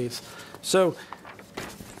slide, please. So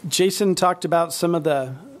Jason talked about some of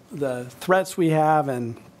the threats we have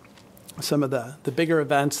and some of the bigger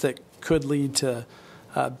events that could lead to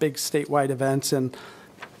big statewide events. And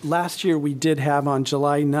last year we did have on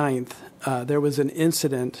July 9th, there was an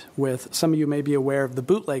incident with, some of you may be aware of the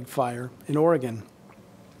bootleg fire in Oregon.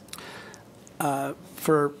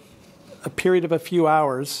 For a period of a few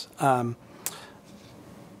hours,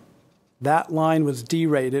 that line was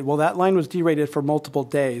derated. Well, that line was derated for multiple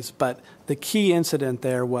days, but the key incident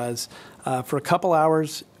there was for a couple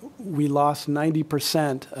hours, we lost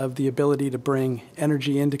 90% of the ability to bring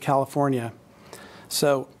energy into California.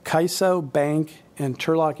 So CAISO, Bank, and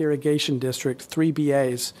Turlock Irrigation District, 3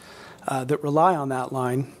 BAs that rely on that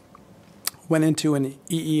line, went into an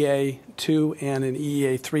EEA2 and an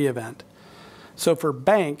EEA3 event. So for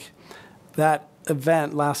Bank, that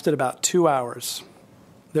event lasted about 2 hours.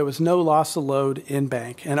 There was no loss of load in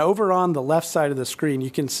Bank. And over on the left side of the screen,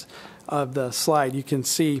 of the slide, you can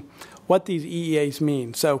see what these EEAs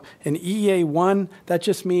mean. So an EEA1, that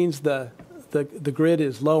just means the grid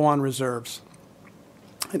is low on reserves.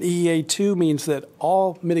 An EEA2 means that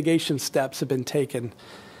all mitigation steps have been taken.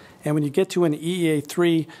 And when you get to an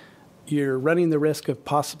EEA3, you're running the risk of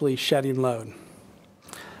possibly shedding load.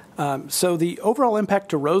 So the overall impact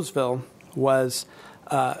to Roseville was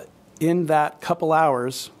in that couple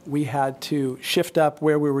hours, we had to shift up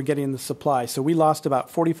where we were getting the supply. So we lost about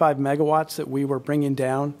 45 megawatts that we were bringing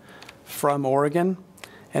down from Oregon,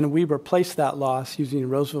 and we replaced that loss using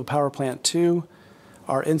Roseville Power Plant 2,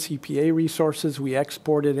 our NCPA resources we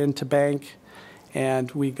exported into Bank,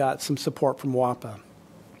 and we got some support from WAPA.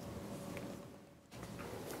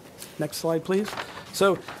 Next slide, please.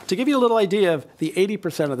 So to give you a little idea of the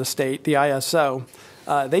 80% of the state, the ISO,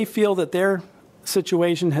 they feel that their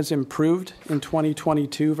situation has improved in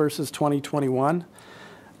 2022 versus 2021.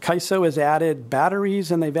 CAISO has added batteries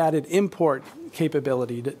and they've added import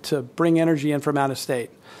capability to bring energy in from out of state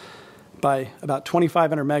by about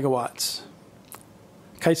 2,500 megawatts.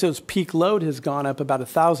 CAISO's peak load has gone up about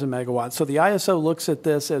 1,000 megawatts. So the ISO looks at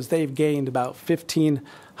this as they've gained about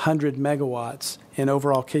 1,500 megawatts in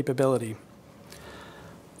overall capability.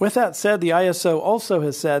 With that said, the ISO also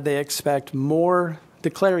has said they expect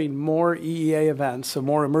declaring more EEA events, so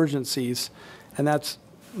more emergencies, and that's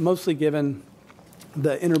mostly given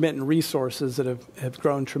the intermittent resources that have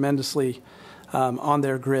grown tremendously on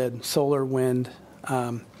their grid, solar, wind.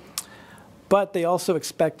 But they also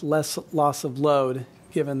expect less loss of load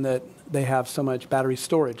given that they have so much battery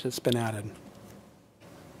storage that's been added.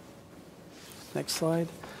 Next slide.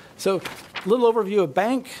 So a little overview of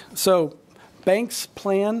Bank. So Bank's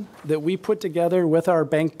plan that we put together with our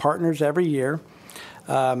bank partners every year,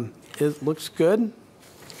 it looks good.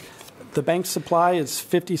 The Bank supply is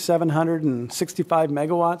 5,765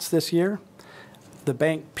 megawatts this year. The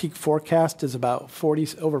Bank peak forecast is about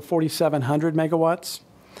over 4,700 megawatts.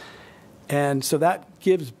 And so that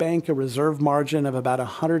gives Bank a reserve margin of about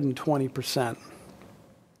 120%.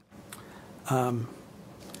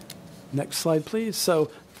 Next slide, please.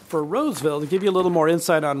 So for Roseville, to give you a little more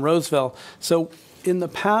insight on Roseville, so in the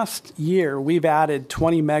past year, we've added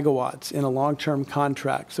 20 megawatts in a long-term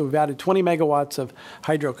contract. So we've added 20 megawatts of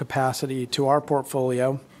hydro capacity to our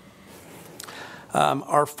portfolio.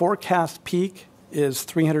 Our forecast peak is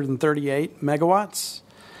 338 megawatts,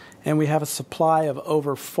 and we have a supply of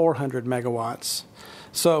over 400 megawatts.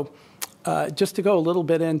 So just to go a little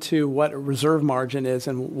bit into what a reserve margin is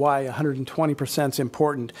and why 120% is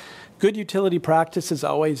important, good utility practice has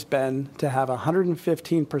always been to have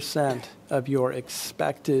 115% of your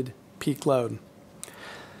expected peak load.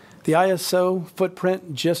 The ISO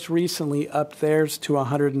footprint just recently upped theirs to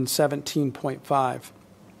 117.5.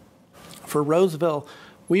 For Roseville,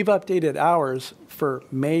 we've updated ours for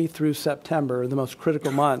May through September, the most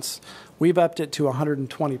critical months. We've upped it to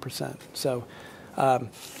 120%. So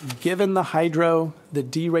given the hydro, the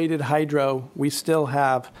derated hydro, we still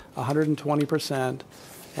have 120%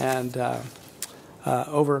 and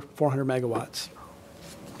over 400 megawatts.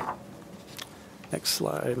 Next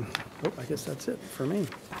slide. Oh, I guess that's it for me.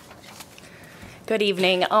 Good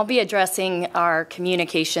evening. I'll be addressing our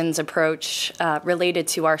communications approach related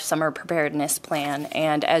to our summer preparedness plan.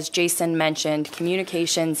 And as Jason mentioned,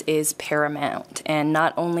 communications is paramount, and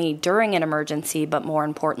not only during an emergency, but more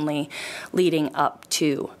importantly, leading up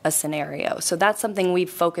to a scenario. So that's something we've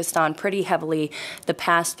focused on pretty heavily the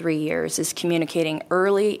past 3 years, is communicating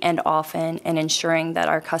early and often and ensuring that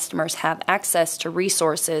our customers have access to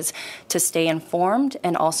resources to stay informed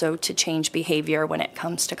and also to change behavior when it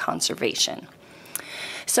comes to conservation.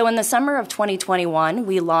 So in the summer of 2021,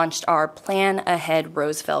 we launched our Plan Ahead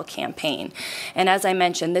Roseville campaign. And as I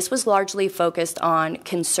mentioned, this was largely focused on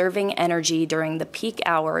conserving energy during the peak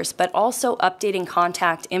hours, but also updating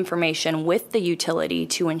contact information with the utility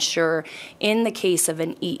to ensure, in the case of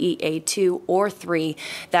an EEA2 or 3,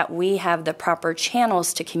 that we have the proper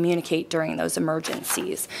channels to communicate during those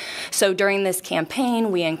emergencies. So during this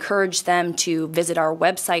campaign, we encouraged them to visit our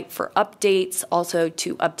website for updates, also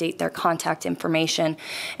to update their contact information,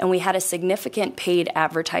 and we had a significant paid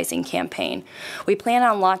advertising campaign. We plan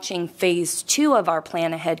on launching phase 2 of our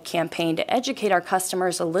Plan Ahead campaign to educate our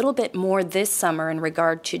customers a little bit more this summer in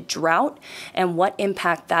regard to drought and what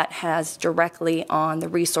impact that has directly on the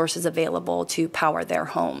resources available to power their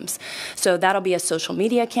homes. So that'll be a social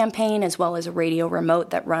media campaign as well as a radio remote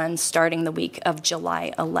that runs starting the week of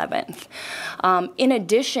July 11th. In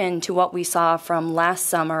addition to what we saw from last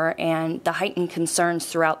summer and the heightened concerns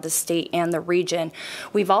throughout the state and the region,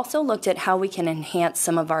 we've also looked at how we can enhance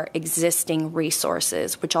some of our existing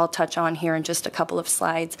resources, which I'll touch on here in just a couple of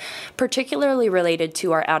slides, particularly related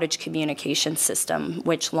to our outage communication system,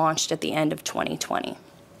 which launched at the end of 2020.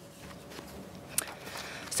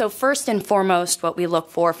 So first and foremost, what we look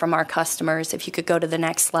for from our customers, if you could go to the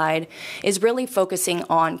next slide, is really focusing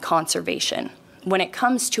on conservation. When it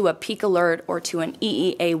comes to a peak alert or to an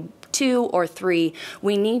EEA 2 or 3,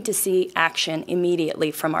 we need to see action immediately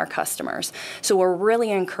from our customers. So we're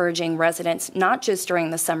really encouraging residents, not just during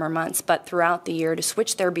the summer months, but throughout the year, to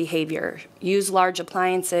switch their behavior. Use large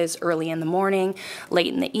appliances early in the morning,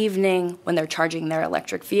 late in the evening, when they're charging their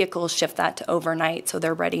electric vehicles, shift that to overnight so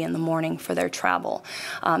they're ready in the morning for their travel.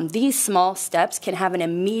 These small steps can have an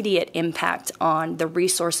immediate impact on the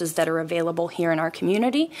resources that are available here in our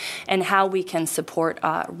community and how we can support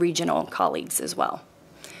regional colleagues as well.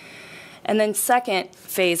 And then second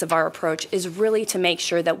phase of our approach is really to make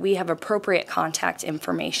sure that we have appropriate contact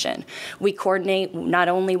information. We coordinate not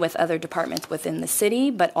only with other departments within the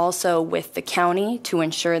city, but also with the county to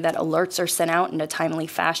ensure that alerts are sent out in a timely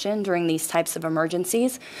fashion during these types of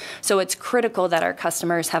emergencies. So it's critical that our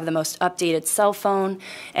customers have the most updated cell phone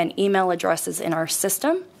and email addresses in our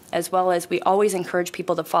system, as well as we always encourage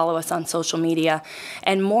people to follow us on social media.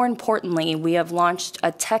 And more importantly, we have launched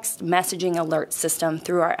a text messaging alert system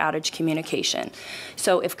through our outage communication.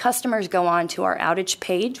 So if customers go on to our outage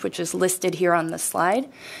page, which is listed here on the slide,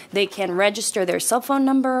 they can register their cell phone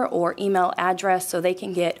number or email address so they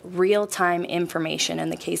can get real-time information in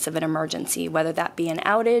the case of an emergency, whether that be an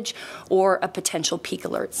outage or a potential peak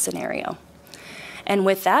alert scenario. And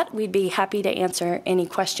with that, we'd be happy to answer any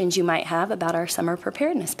questions you might have about our summer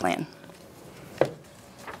preparedness plan.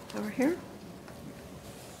 Over here?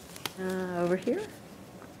 Over here?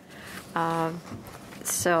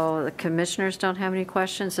 So the commissioners don't have any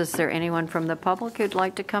questions. Is there anyone from the public who'd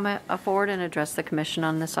like to come forward and address the commission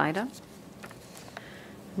on this item?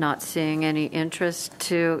 Not seeing any interest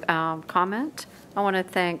to comment. I want to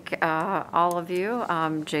thank all of you,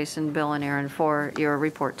 Jason, Bill, and Aaron, for your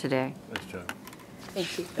report today. Nice job.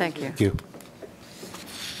 Thank you. Thank you. Thank you.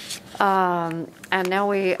 And now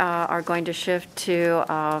we are going to shift to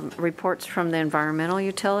reports from the environmental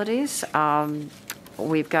utilities.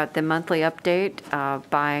 We've got the monthly update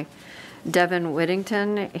by Devin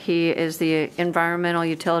Whittington. He is the Environmental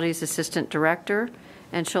Utilities Assistant Director,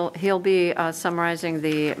 and he'll be summarizing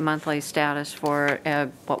the monthly status for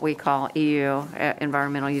what we call EU,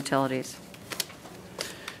 environmental utilities.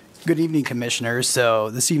 Good evening, Commissioners.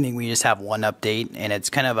 So this evening we just have one update, and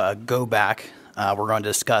it's kind of a go back. We're going to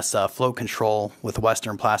discuss flow control with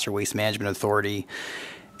Western Placer Waste Management Authority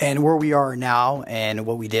and where we are now and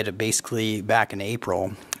what we did basically back in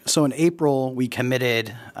April. So in April, we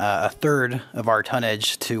committed a third of our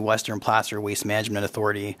tonnage to Western Placer Waste Management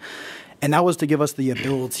Authority, and that was to give us the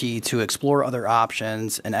ability to explore other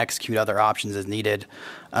options and execute other options as needed.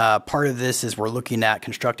 Part of this is we're looking at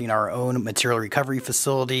constructing our own material recovery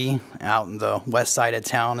facility out in the west side of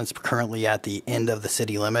town. It's currently at the end of the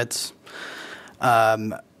city limits.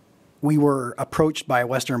 We were approached by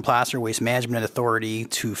Western Placer Waste Management Authority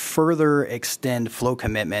to further extend flow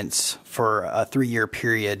commitments for a 3-year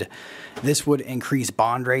period. This would increase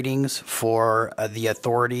bond ratings for the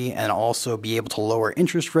authority and also be able to lower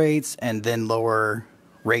interest rates and then lower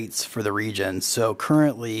rates for the region. So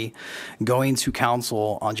currently, going to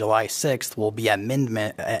council on July 6th will be an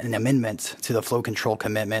amendment to the flow control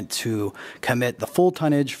commitment to commit the full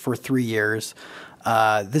tonnage for 3 years.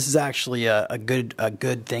 This is actually a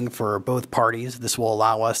good thing for both parties. This will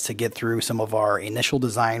allow us to get through some of our initial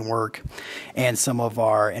design work and some of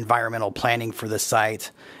our environmental planning for the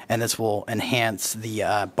site, and this will enhance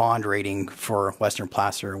the bond rating for Western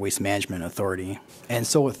Placer Waste Management Authority. And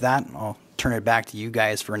so with that, I'll turn it back to you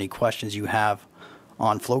guys for any questions you have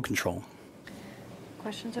on flow control.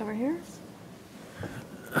 Questions over here?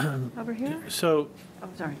 Over here? So, Oh,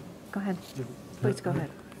 sorry. Go ahead. Please go ahead.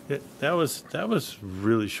 that was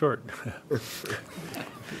really short.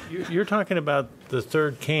 You're talking about the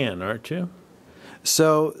third can, aren't you?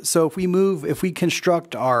 So if we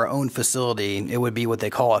construct our own facility, it would be what they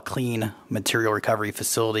call a clean material recovery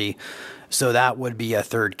facility. So that would be a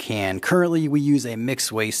third can. Currently, we use a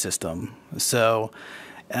mixed waste system. So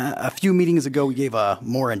a few meetings ago, we gave a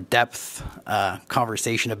more in-depth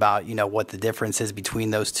conversation about, what the difference is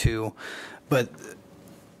between those two. But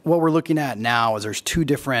what we're looking at now is there's two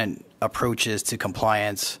different approaches to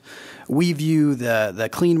compliance. We view the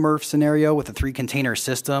clean MRF scenario with a 3-container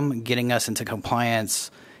system getting us into compliance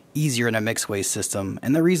easier in a mixed waste system.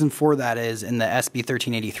 And the reason for that is in the SB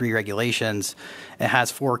 1383 regulations, it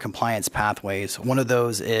has 4 compliance pathways. One of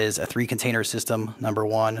those is a 3-container system, number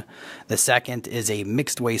one. The second is a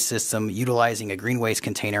mixed waste system utilizing a green waste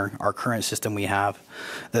container, our current system we have.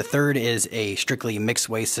 The third is a strictly mixed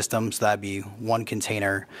waste system, so that'd be 1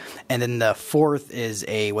 container. And then the fourth is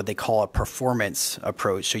what they call a performance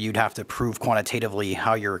approach. So you'd have to prove quantitatively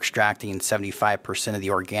how you're extracting 75% of the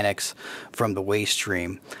organics from the waste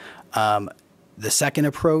stream. The second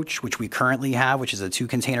approach, which we currently have, which is a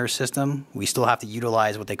 2-container system, we still have to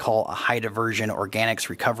utilize what they call a high diversion organics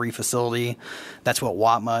recovery facility. That's what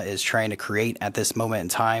WATMA is trying to create at this moment in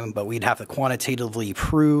time, but we'd have to quantitatively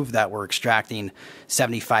prove that we're extracting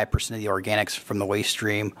 75% of the organics from the waste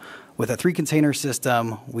stream. With a 3-container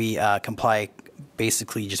system, we comply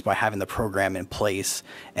basically just by having the program in place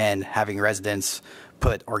and having residents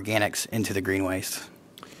put organics into the green waste.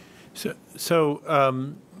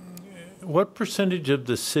 What percentage of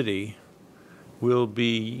the city will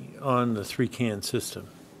be on the 3-can system?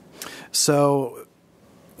 So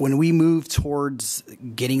when we move towards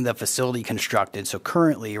getting the facility constructed, so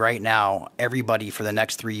currently right now, everybody for the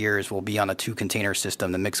next 3 years will be on a 2-container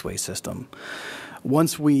system, the mixed waste system.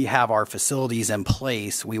 Once we have our facilities in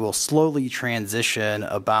place, we will slowly transition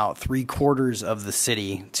about 3/4 of the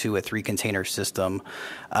city to a 3-container system.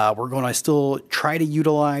 We're going to still try to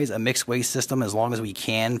utilize a mixed waste system as long as we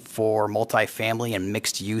can for multifamily and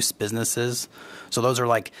mixed use businesses. So those are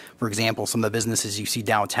like, for example, some of the businesses you see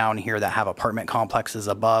downtown here that have apartment complexes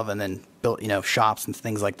above and then built, shops and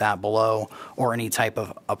things like that below, or any type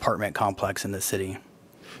of apartment complex in the city.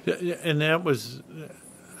 And that was,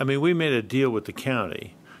 we made a deal with the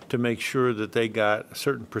county to make sure that they got a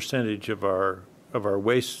certain percentage of our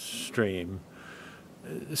waste stream,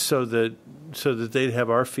 so that they'd have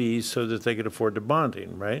our fees, so that they could afford the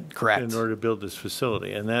bonding, right? Correct. In order to build this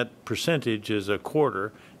facility, and that percentage is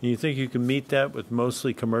 1/4. And you think you can meet that with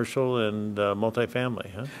mostly commercial and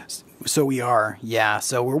multifamily, huh? So we are, yeah.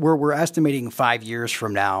 So we're estimating 5 years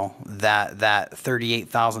from now that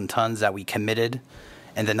 38,000 tons that we committed,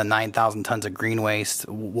 and then the 9,000 tons of green waste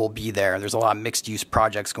will be there. There's a lot of mixed-use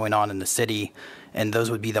projects going on in the city, and those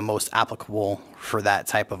would be the most applicable for that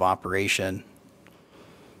type of operation.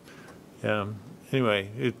 Yeah.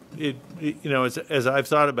 Anyway, as I've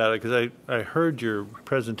thought about it, because I heard your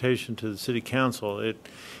presentation to the city council,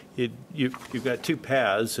 you've got 2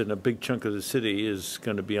 paths, and a big chunk of the city is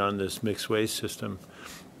going to be on this mixed waste system,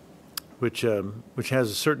 which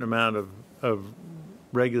has a certain amount of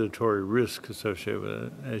regulatory risk associated with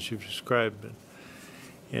it, as you've described.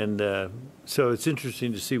 And so it's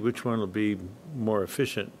interesting to see which one will be more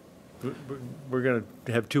efficient. We're going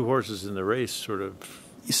to have 2 horses in the race, sort of.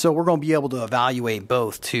 So we're going to be able to evaluate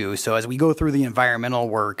both too. So as we go through the environmental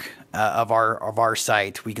work of our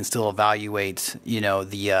site, we can still evaluate,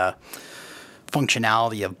 the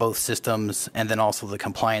functionality of both systems, and then also the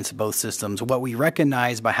compliance of both systems. What we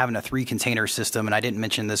recognize by having a 3-container system, and I didn't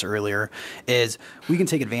mention this earlier, is we can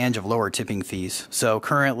take advantage of lower tipping fees. So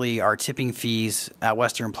currently our tipping fees at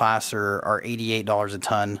Western Placer are $88 a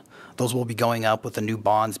ton. Those will be going up with the new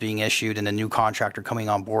bonds being issued and the new contractor coming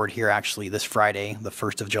on board here actually this Friday, the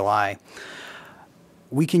 1st of July.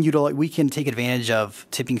 We can take advantage of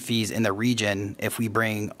tipping fees in the region if we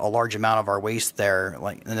bring a large amount of our waste there,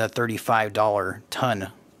 like in the $35 ton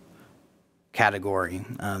category.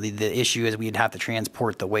 The issue is we'd have to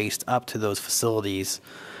transport the waste up to those facilities,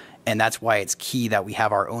 and that's why it's key that we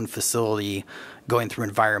have our own facility going through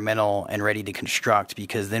environmental and ready to construct,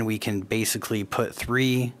 because then we can basically put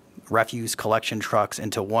 3 refuse collection trucks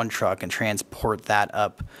into 1 truck and transport that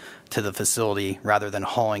up to the facility rather than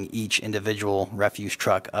hauling each individual refuse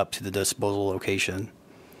truck up to the disposal location.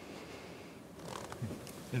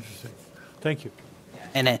 Interesting. Thank you.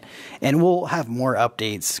 And we'll have more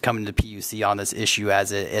updates coming to PUC on this issue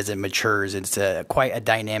as it matures. It's quite a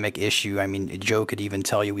dynamic issue. Joe could even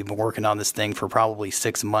tell you we've been working on this thing for probably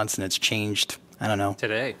 6 months, and it's changed. I don't know.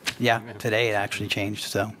 Today. Yeah, today it actually changed.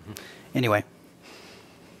 So anyway.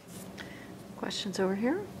 Questions over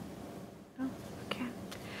here? No?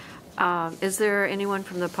 Okay. Is there anyone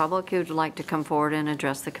from the public who would like to come forward and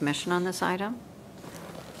address the commission on this item?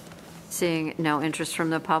 Seeing no interest from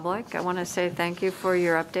the public, I want to say thank you for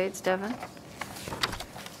your updates, Devin.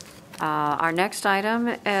 Our next item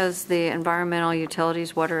is the Environmental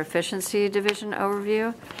Utilities Water Efficiency Division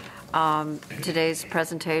overview. Today's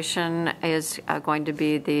presentation is going to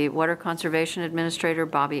be the Water Conservation Administrator,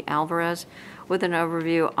 Bobby Alvarez, with an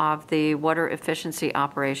overview of the water efficiency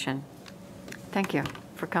operation. Thank you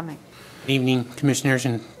for coming. Good evening, Commissioners,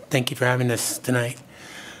 and thank you for having us tonight.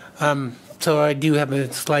 So I do have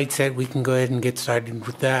a slide set. We can go ahead and get started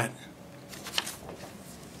with that.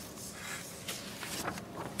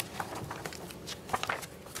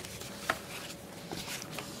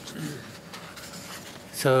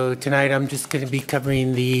 So tonight I'm just going to be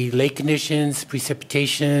covering the lake conditions,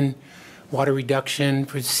 precipitation, water reduction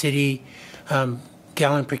for the city,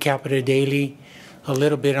 gallon per capita daily, a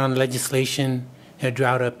little bit on legislation, a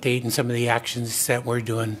drought update, and some of the actions that we're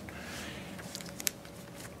doing.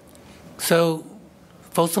 So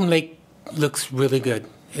Folsom Lake looks really good.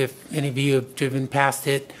 If any of you have driven past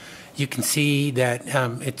it, you can see that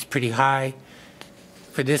it's pretty high.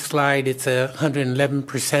 For this slide, it's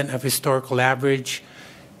 111% of historical average.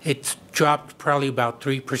 It's dropped probably about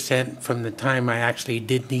 3% from the time I actually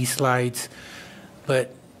did these slides,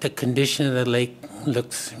 but the condition of the lake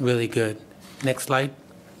looks really good. Next slide.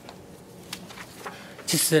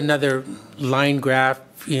 Just another line graph.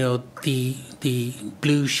 You know, the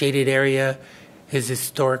blue shaded area is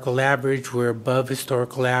historical average. We're above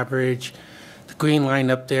historical average. The green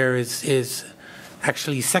line up there is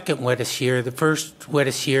actually second wettest year. The first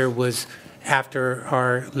wettest year was after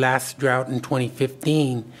our last drought in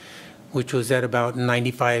 2015, which was at about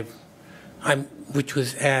 95, which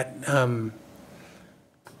was at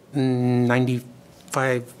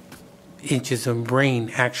 95 inches of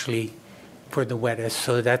rain actually for the wettest.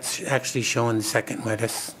 So that's actually showing the second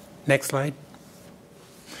wettest. Next slide.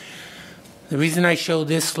 The reason I show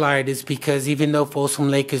this slide is because even though Folsom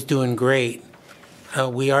Lake is doing great,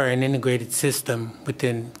 we are an integrated system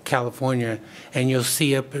within California, and you'll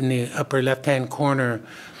see up in the upper left-hand corner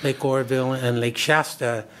Lake Roseville and Lake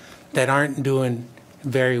Shasta that aren't doing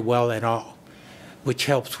very well at all, which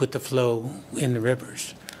helps with the flow in the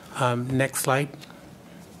rivers. Next slide.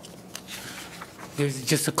 Here's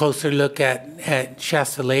just a closer look at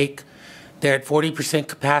Shasta Lake. They're at 40%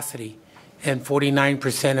 capacity and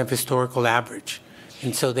 49% of historical average,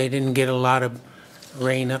 and so they didn't get a lot of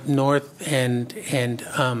rain up north, and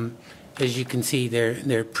as you can see,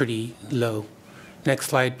 they're pretty low. Next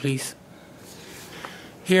slide, please.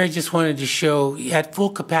 Here I just wanted to show at full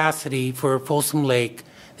capacity for Folsom Lake,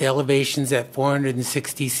 the elevation's at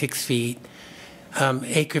 466 feet.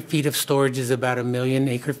 Acre feet of storage is about 1 million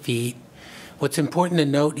acre feet. What's important to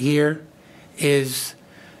note here is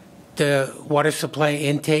the water supply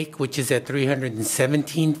intake, which is at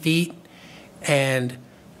 317 feet, and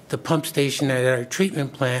the pump station at our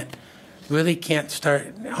treatment plant really can't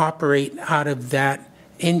operate out of that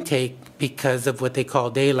intake because of what they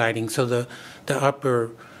call daylighting. So the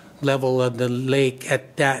upper level of the lake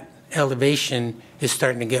at that elevation is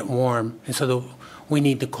starting to get warm, and so we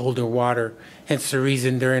need the colder water. Hence the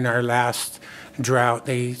reason during our last drought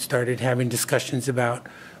they started having discussions about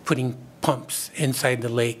putting pumps inside the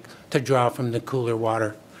lake to draw from the cooler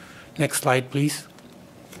water. Next slide, please.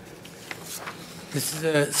 This is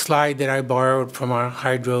a slide that I borrowed from our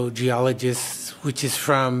hydrogeologists, which is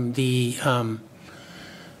from the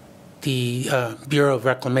Bureau of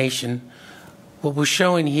Reclamation. What we're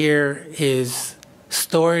showing here is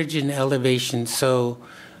storage and elevation. So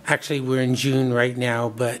actually we're in June right now,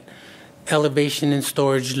 but elevation and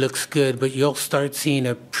storage looks good, but you'll start seeing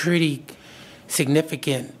a pretty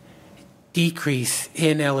significant decrease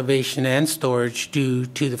in elevation and storage due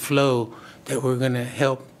to the flow that we're going to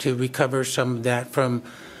help to recover some of that from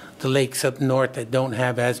the lakes up north that don't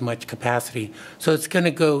have as much capacity. So it's going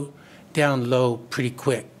to go down low pretty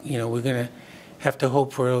quick. You know, we're going to have to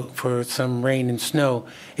hope for some rain and snow.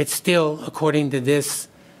 It's still, according to this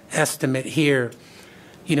estimate here,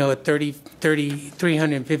 you know, at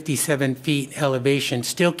 357 feet elevation,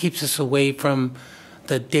 still keeps us away from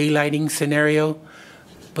the daylighting scenario.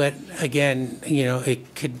 But again, you know,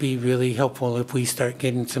 it could be really helpful if we start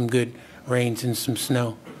getting some good rains and some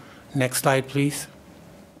snow. Next slide, please.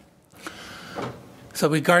 So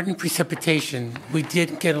regarding precipitation, we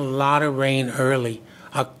did get a lot of rain early,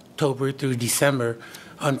 October through December.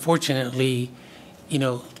 Unfortunately, you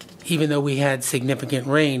know, even though we had significant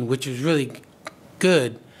rain, which was really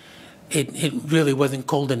good, it really wasn't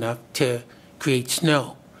cold enough to create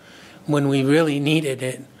snow. When we really needed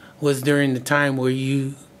it was during the time where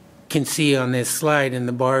you can see on this slide in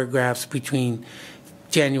the bar graphs between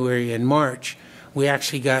January and March, we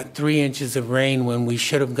actually got 3 inches of rain when we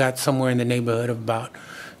should have got somewhere in the neighborhood of about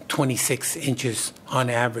 26 inches on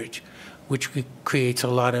average, which creates a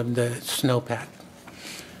lot of the snowpack.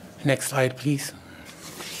 Next slide, please.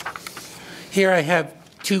 Here I have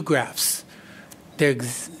 2 graphs. They're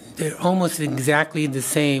almost exactly the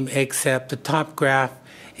same, except the top graph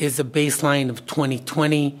is a baseline of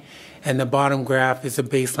 2020, and the bottom graph is a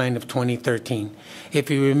baseline of 2013.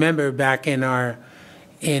 If you remember back in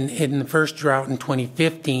the first drought in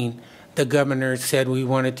 2015, the governor said we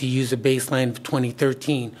wanted to use a baseline of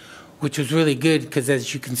 2013, which was really good because,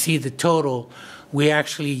 as you can see, the total, we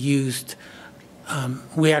actually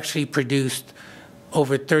produced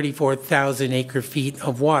over 34,000 acre feet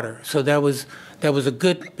of water. So that was a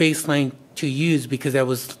good baseline to use because that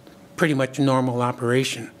was pretty much normal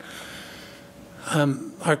operation.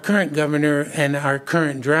 Our current governor and our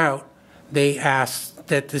current drought, they asked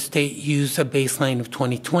that the state use a baseline of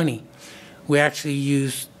 2020. We actually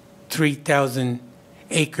used 3,000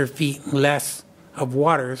 acre feet less of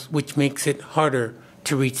waters, which makes it harder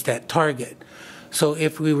to reach that target. So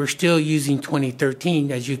if we were still using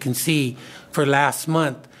 2013, as you can see, for last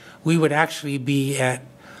month, we would actually be at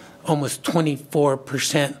almost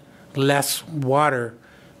 24% less water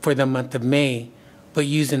for the month of May, but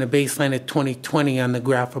using a baseline of 2020 on the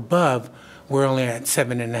graph above, we're only at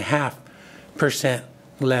 7.5%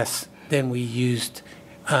 less than we used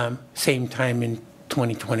same time in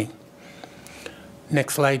 2020.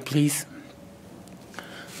 Next slide, please.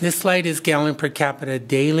 This slide is gallon per capita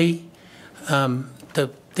daily.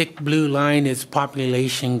 The thick blue line is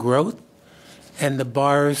population growth, and the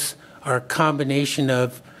bars are a combination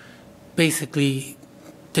of basically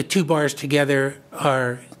the 2 bars together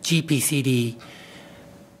are GPCD,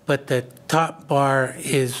 but the top bar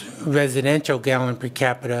is residential gallon per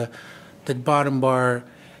capita. The bottom bar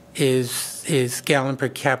is gallon per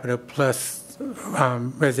capita plus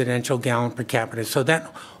residential gallon per capita. So that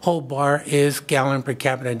whole bar is gallon per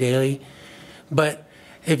capita daily. But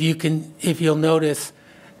if you'll notice,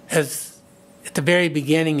 as at the very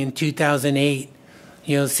beginning in 2008,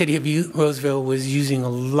 the city of Roseville was using a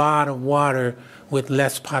lot of water with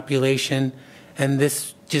less population, and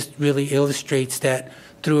this just really illustrates that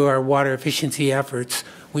through our water efficiency efforts,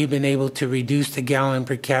 we've been able to reduce the gallon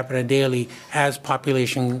per capita daily as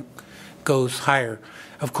population goes higher.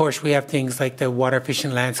 Of course, we have things like the Water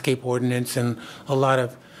Efficient Landscape Ordinance and a lot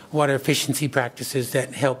of water efficiency practices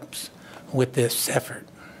that helps with this effort.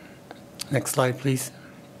 Next slide, please.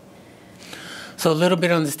 So a little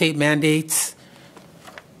bit on the state mandates.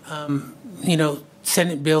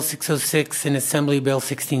 Senate Bill 606 and Assembly Bill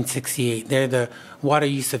 1668. They're the water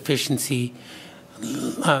use efficiency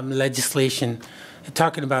legislation. They're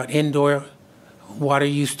talking about indoor water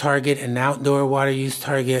use target and outdoor water use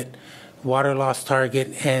target, water loss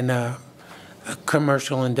target, and a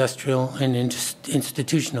commercial, industrial, and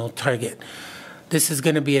institutional target. This is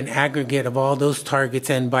going to be an aggregate of all those targets,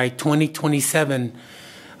 and by 2027,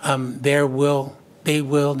 the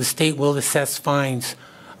state will assess fines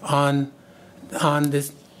on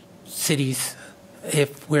the cities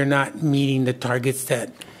if we're not meeting the targets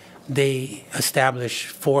that they establish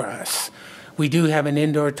for us. We do have an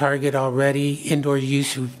indoor target already. Indoor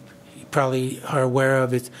use, you probably are aware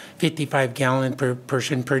of, it's 55 gallon per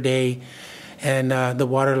person per day. And the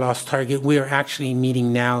water loss target, we are actually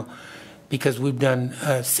meeting now because we've done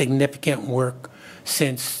significant work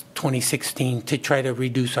since 2016 to try to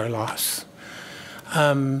reduce our loss.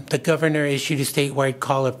 The governor issued a statewide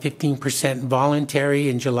call of 15% voluntary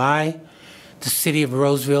in July. The city of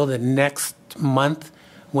Roseville the next month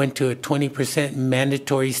went to a 20%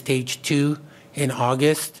 mandatory stage 2 in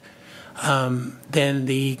August. Then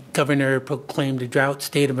the governor proclaimed a drought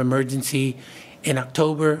state of emergency in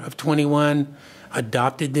October of 21,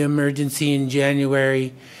 adopted the emergency in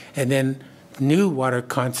January, and then new water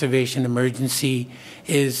conservation emergency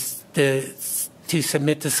is to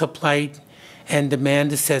submit the supply and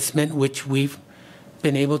demand assessment, which we've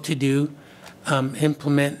been able to do,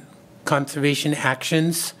 implement conservation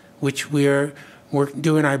actions, which we're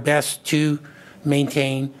doing our best to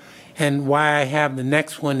maintain. And why I have the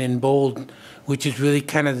next one in bold, which is really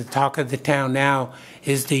kind of the talk of the town now,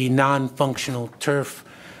 is the non-functional turf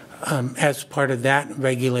as part of that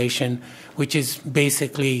regulation, which is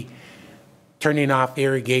basically turning off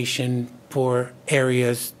irrigation for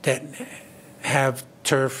areas that have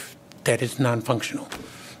turf that is non-functional,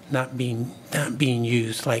 not being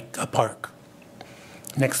used like a park.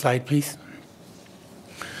 Next slide, please.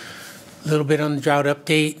 A little bit on the drought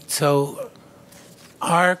update. So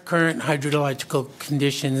our current hydrological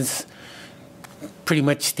conditions pretty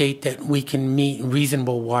much state that we can meet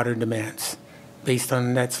reasonable water demands. based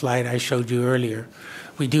on that slide I showed you earlier.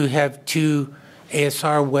 We do have 2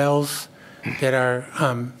 ASR wells that are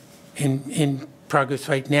in progress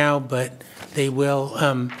right now, but they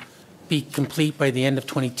will be complete by the end of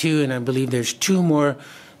 22, and I believe there's 2 more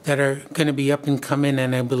that are going to be up and coming,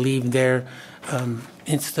 and I believe their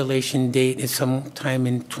installation date is sometime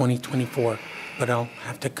in 2024, but I'll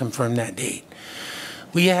have to confirm that date.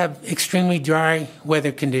 We have extremely dry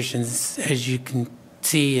weather conditions, as you can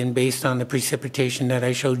see, and based on the precipitation that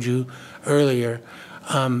I showed you earlier.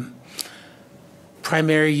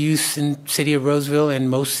 Primary use in city of Roseville and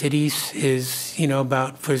most cities is,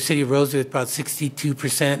 about, for the city of Roseville, about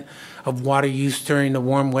 62% of water use during the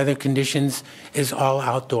warm weather conditions is all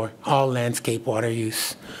outdoor, all landscape water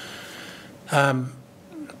use.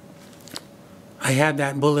 I had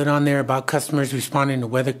that bullet on there about customers responding to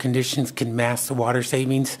weather conditions can mask the water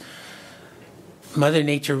savings. Mother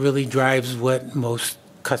Nature really drives what most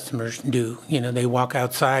customers do. They walk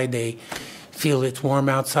outside, they feel it's warm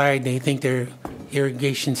outside, they think their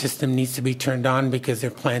irrigation system needs to be turned on because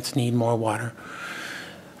their plants need more water.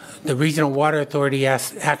 The Regional Water Authority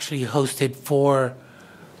actually hosted 4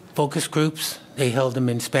 focus groups. They held them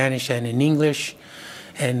in Spanish and in English.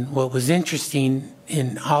 And what was interesting,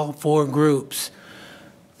 in all 4 groups,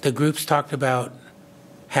 the groups talked about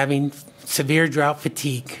having severe drought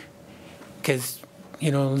fatigue because,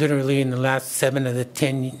 literally in the last 7 of the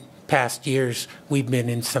 10 past years, we've been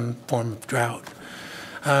in some form of drought.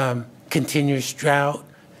 Continuous drought,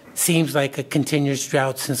 seems like a continuous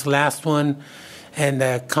drought since the last one, and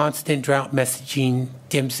the constant drought messaging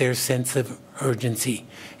dims their sense of urgency.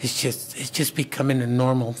 It's just becoming a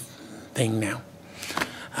normal thing now.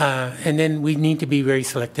 And then we need to be very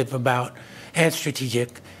selective about, and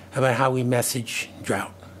strategic about how we message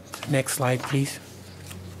drought. Next slide, please.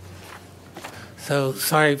 So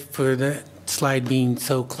sorry for the slide being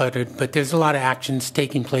so cluttered, but there's a lot of actions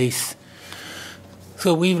taking place.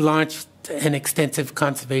 So we've launched an extensive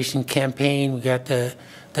conservation campaign. We got the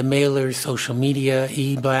mailers, social media,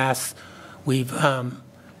 e-blasts. We've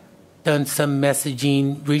done some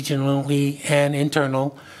messaging regionally and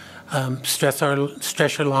internal. Stress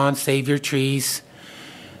your lawn, save your trees.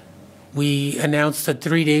 We announced a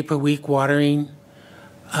 3-day per week watering,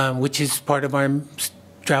 which is part of our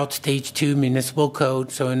drought stage 2 municipal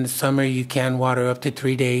code. So in the summer you can water up to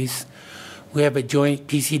 3 days. We have a joint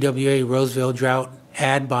PCWA Roseville drought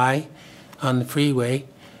ad buy on the freeway.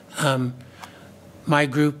 My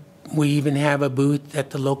group, we even have a booth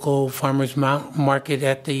at the local farmers market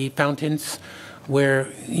at the fountains where,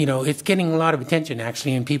 it's getting a lot of attention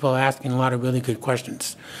actually, and people are asking a lot of really good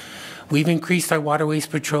questions. We've increased our waterways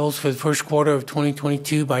patrols for the first quarter of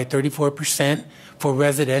 2022 by 34% for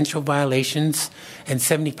residential violations and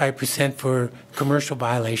 75% for commercial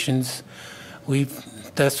violations. We've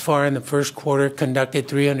thus far in the first quarter conducted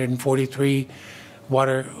 343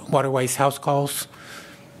 waterways house calls.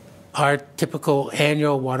 Our typical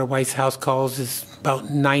annual waterways house calls is about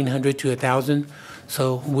 900 to 1,000,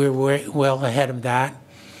 so we're well ahead of that.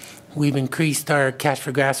 We've increased our Cash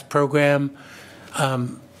for Grass program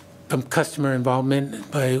from customer involvement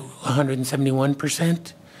by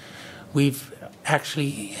 171%. We've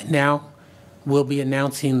actually now will be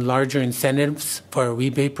announcing larger incentives for our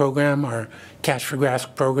rebate program. Our Cash for Grass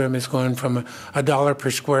program is going from $1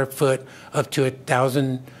 per square foot up to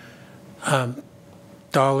 $1,000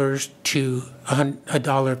 to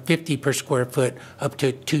 $1.50 per square foot up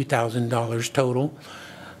to $2,000 total.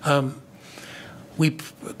 We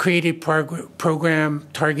created program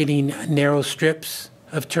targeting narrow strips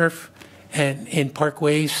of turf and in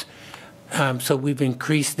parkways. So we've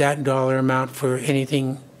increased that dollar amount for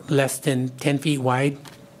anything less than 10 feet wide.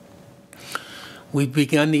 We've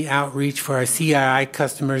begun the outreach for our CII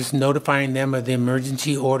customers, notifying them of the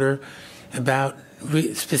emergency order about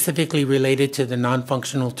specifically related to the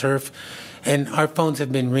non-functional turf. And our phones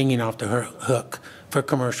have been ringing off the hook for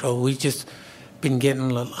commercial. We've just been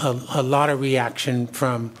getting a lot of reaction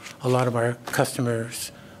from a lot of our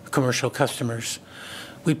customers, commercial customers.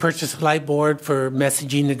 We purchased a light board for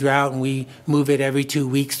messaging the drought, and we move it every 2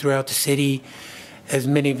 weeks throughout the city. As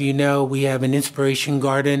many of you know, we have an inspiration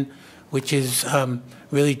garden, which is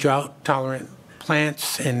really drought-tolerant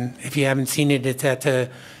plants. And if you haven't seen it, it's at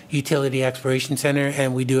the Utility Exploration Center,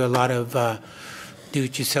 and we do a lot of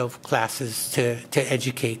do-it-yourself classes to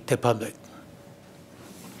educate the public.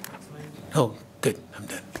 Oh, good. I'm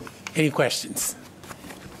done. Any questions?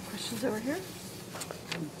 Questions over here?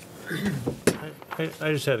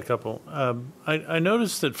 I just had a couple. I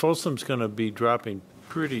noticed that Folsom's going to be dropping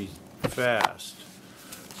pretty fast.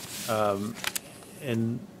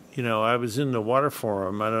 And, I was in the water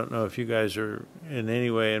forum. I don't know if you guys are in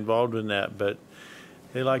any way involved in that, but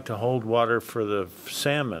they like to hold water for the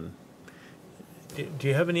salmon. Do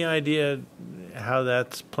you have any idea how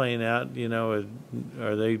that's playing out? You know,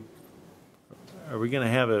 are we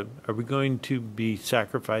going to be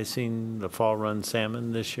sacrificing the fall run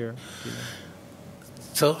salmon this year? You know?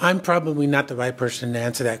 So I'm probably not the right person to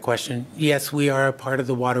answer that question. Yes, we are a part of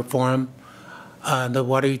the Water Forum. The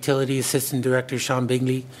Water Utility Assistant Director, Sean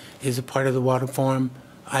Bigley, is a part of the Water Forum.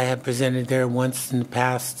 I have presented there once in the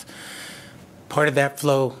past. Part of that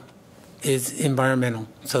flow is environmental,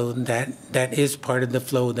 so that is part of the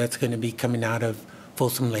flow that's going to be coming out of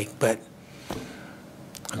Folsom Lake. But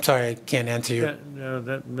I'm sorry, I can't answer you. Yeah,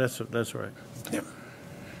 no, that's all right. Yeah.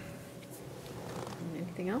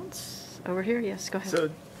 Anything else? Over here, yes, go ahead. So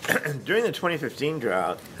during the 2015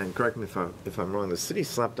 drought, and correct me if I'm wrong, the city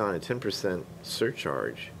slapped on a 10%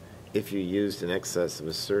 surcharge if you used in excess of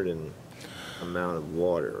a certain amount of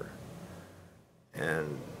water.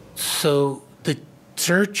 And so the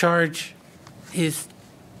surcharge is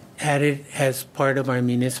added as part of our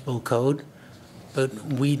municipal code, but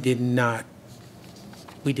we did not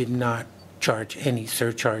charge any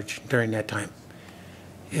surcharge during that time.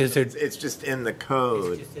 It's just in the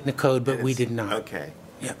code. It's just in the code, but we did not. Okay.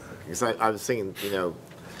 Yeah. Because I was thinking, you know,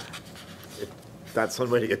 if that's one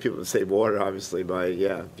way to get people to save water, obviously, by,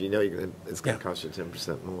 yeah, you know it's going to cost you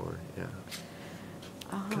 10% more. Yeah.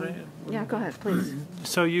 Yeah, go ahead, please.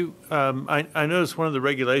 So you, I noticed one of the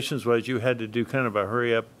regulations was you had to do kind of a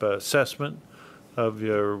hurry-up assessment of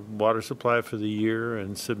your water supply for the year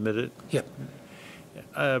and submit it. Yep.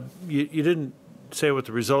 You didn't say what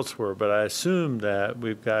the results were, but I assume that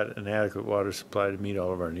we've got an adequate water supply to meet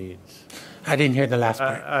all of our needs. I didn't hear the last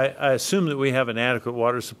part. I assume that we have an adequate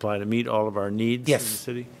water supply to meet all of our needs in the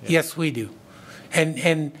city? Yeah. Yes, we do.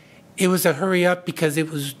 And it was a hurry up because it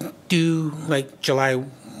was due like July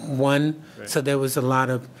 1, right. So there was a lot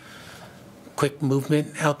of quick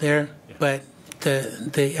movement out there. Yeah. But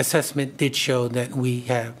the assessment did show that we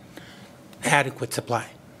have adequate supply.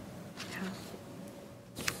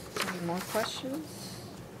 Any more questions?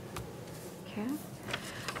 Okay.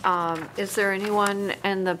 Is there anyone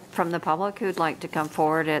from the public who'd like to come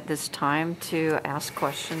forward at this time to ask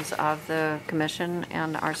questions of the commission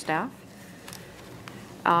and our staff?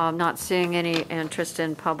 Not seeing any interest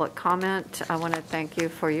in public comment. I want to thank you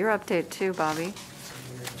for your update too, Bobby.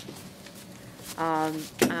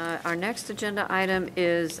 Our next agenda item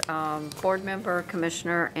is board member,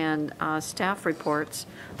 commissioner, and staff reports.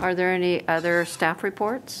 Are there any other staff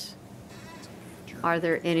reports? Are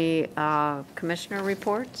there any commissioner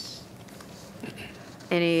reports?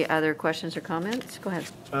 Any other questions or comments? Go ahead.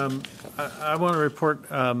 I want to report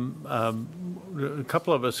a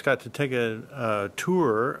couple of us got to take a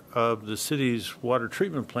tour of the city's water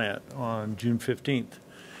treatment plant on June 15th.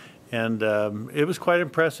 And it was quite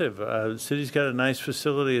impressive. The city's got a nice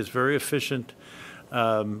facility. It's very efficient.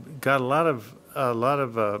 Got a lot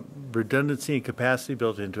of redundancy and capacity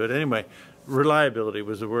built into it. Anyway, reliability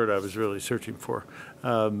was the word I was really searching for.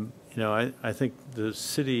 I think the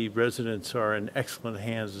city residents are in excellent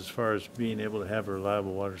hands as far as being able to have a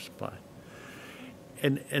reliable water supply.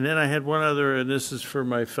 And then I had one other, and this is for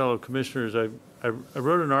my fellow commissioners. I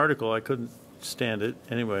wrote an article, I couldn't stand it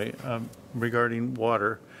anyway, regarding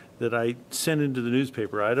water that I sent into the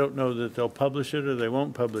newspaper. I don't know that they'll publish it or they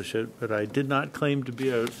won't publish it, but I did not claim to be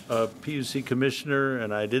a PUC commissioner,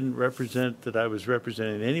 and I didn't represent that I was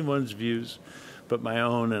representing anyone's views but my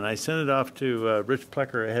own, and I sent it off to Rich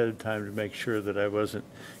Plecker ahead of time to make sure that I wasn't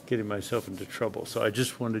getting myself into trouble. So I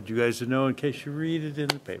just wanted you guys to know in case you read it in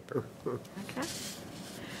the paper. Okay.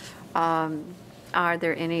 Are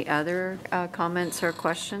there any other comments or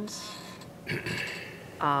questions?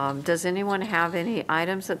 Does anyone have any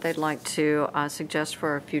items that they'd like to suggest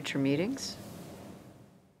for future meetings?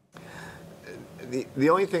 The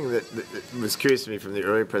only thing that was curious to me from the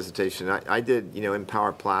earlier presentation, I did,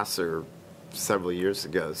 Empower Placer several years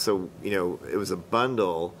ago. So, it was a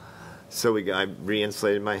bundle. So I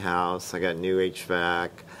re-insulated my house. I got new HVAC.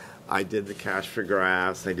 I did the cash for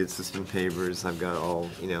grass. I did system pavers. I've got all,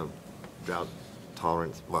 drought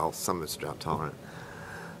tolerant. Well, some of it's drought tolerant.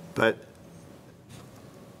 But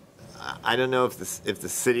I don't know if the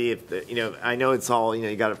city, I know it's all,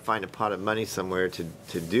 you got to find a pot of money somewhere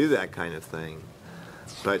to do that kind of thing.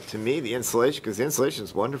 But to me, the insulation, because the insulation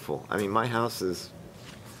is wonderful. I mean, my house is,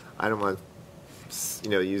 I don't want to,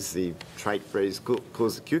 use the trite phrase, cool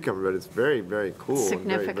as a cucumber, but it's very, very cool.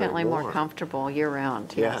 Significantly and very, very more comfortable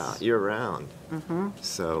year-round, yes. Yeah, year-round. Mm-hmm.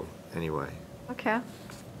 So, anyway. Okay.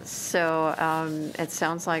 So it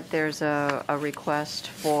sounds like there's a request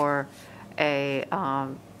for to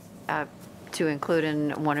include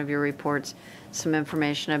in one of your reports some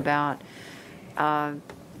information about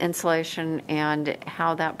insulation and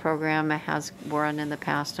how that program has run in the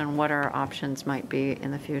past and what our options might be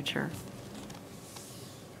in the future.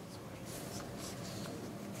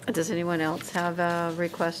 Does anyone else have a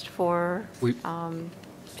request for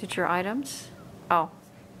future items? Oh.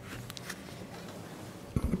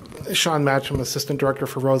 Sean Matcham, Assistant Director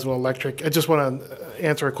for Roseville Electric. I just want to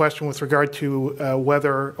answer a question with regard to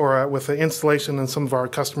weather or with the installation in some of our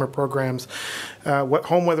customer programs. What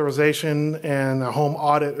home weatherization and a home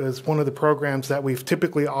audit is one of the programs that we've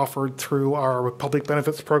typically offered through our public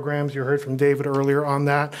benefits programs. You heard from David earlier on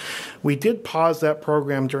that. We did pause that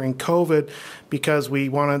program during COVID because we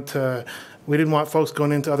didn't want folks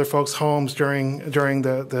going into other folks' homes during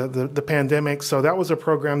the pandemic. So that was a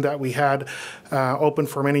program that we had open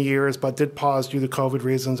for many years, but did pause due to COVID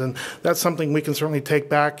reasons. And that's something we can certainly take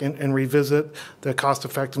back and revisit the cost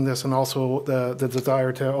effectiveness and also the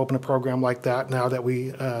desire to open a program like that now that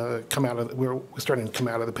we're starting to come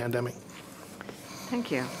out of the pandemic. Thank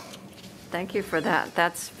you. Thank you for that.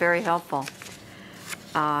 That's very helpful.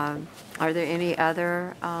 Are there any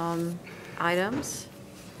other items?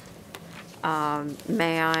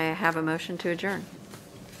 May I have a motion to adjourn?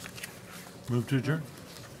 Move to adjourn.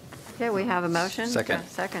 Okay, we have a motion. Second.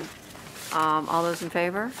 Second. All those in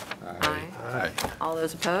favor? Aye. Aye. All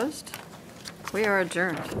those opposed? We are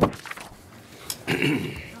adjourned.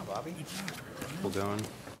 We'll go on.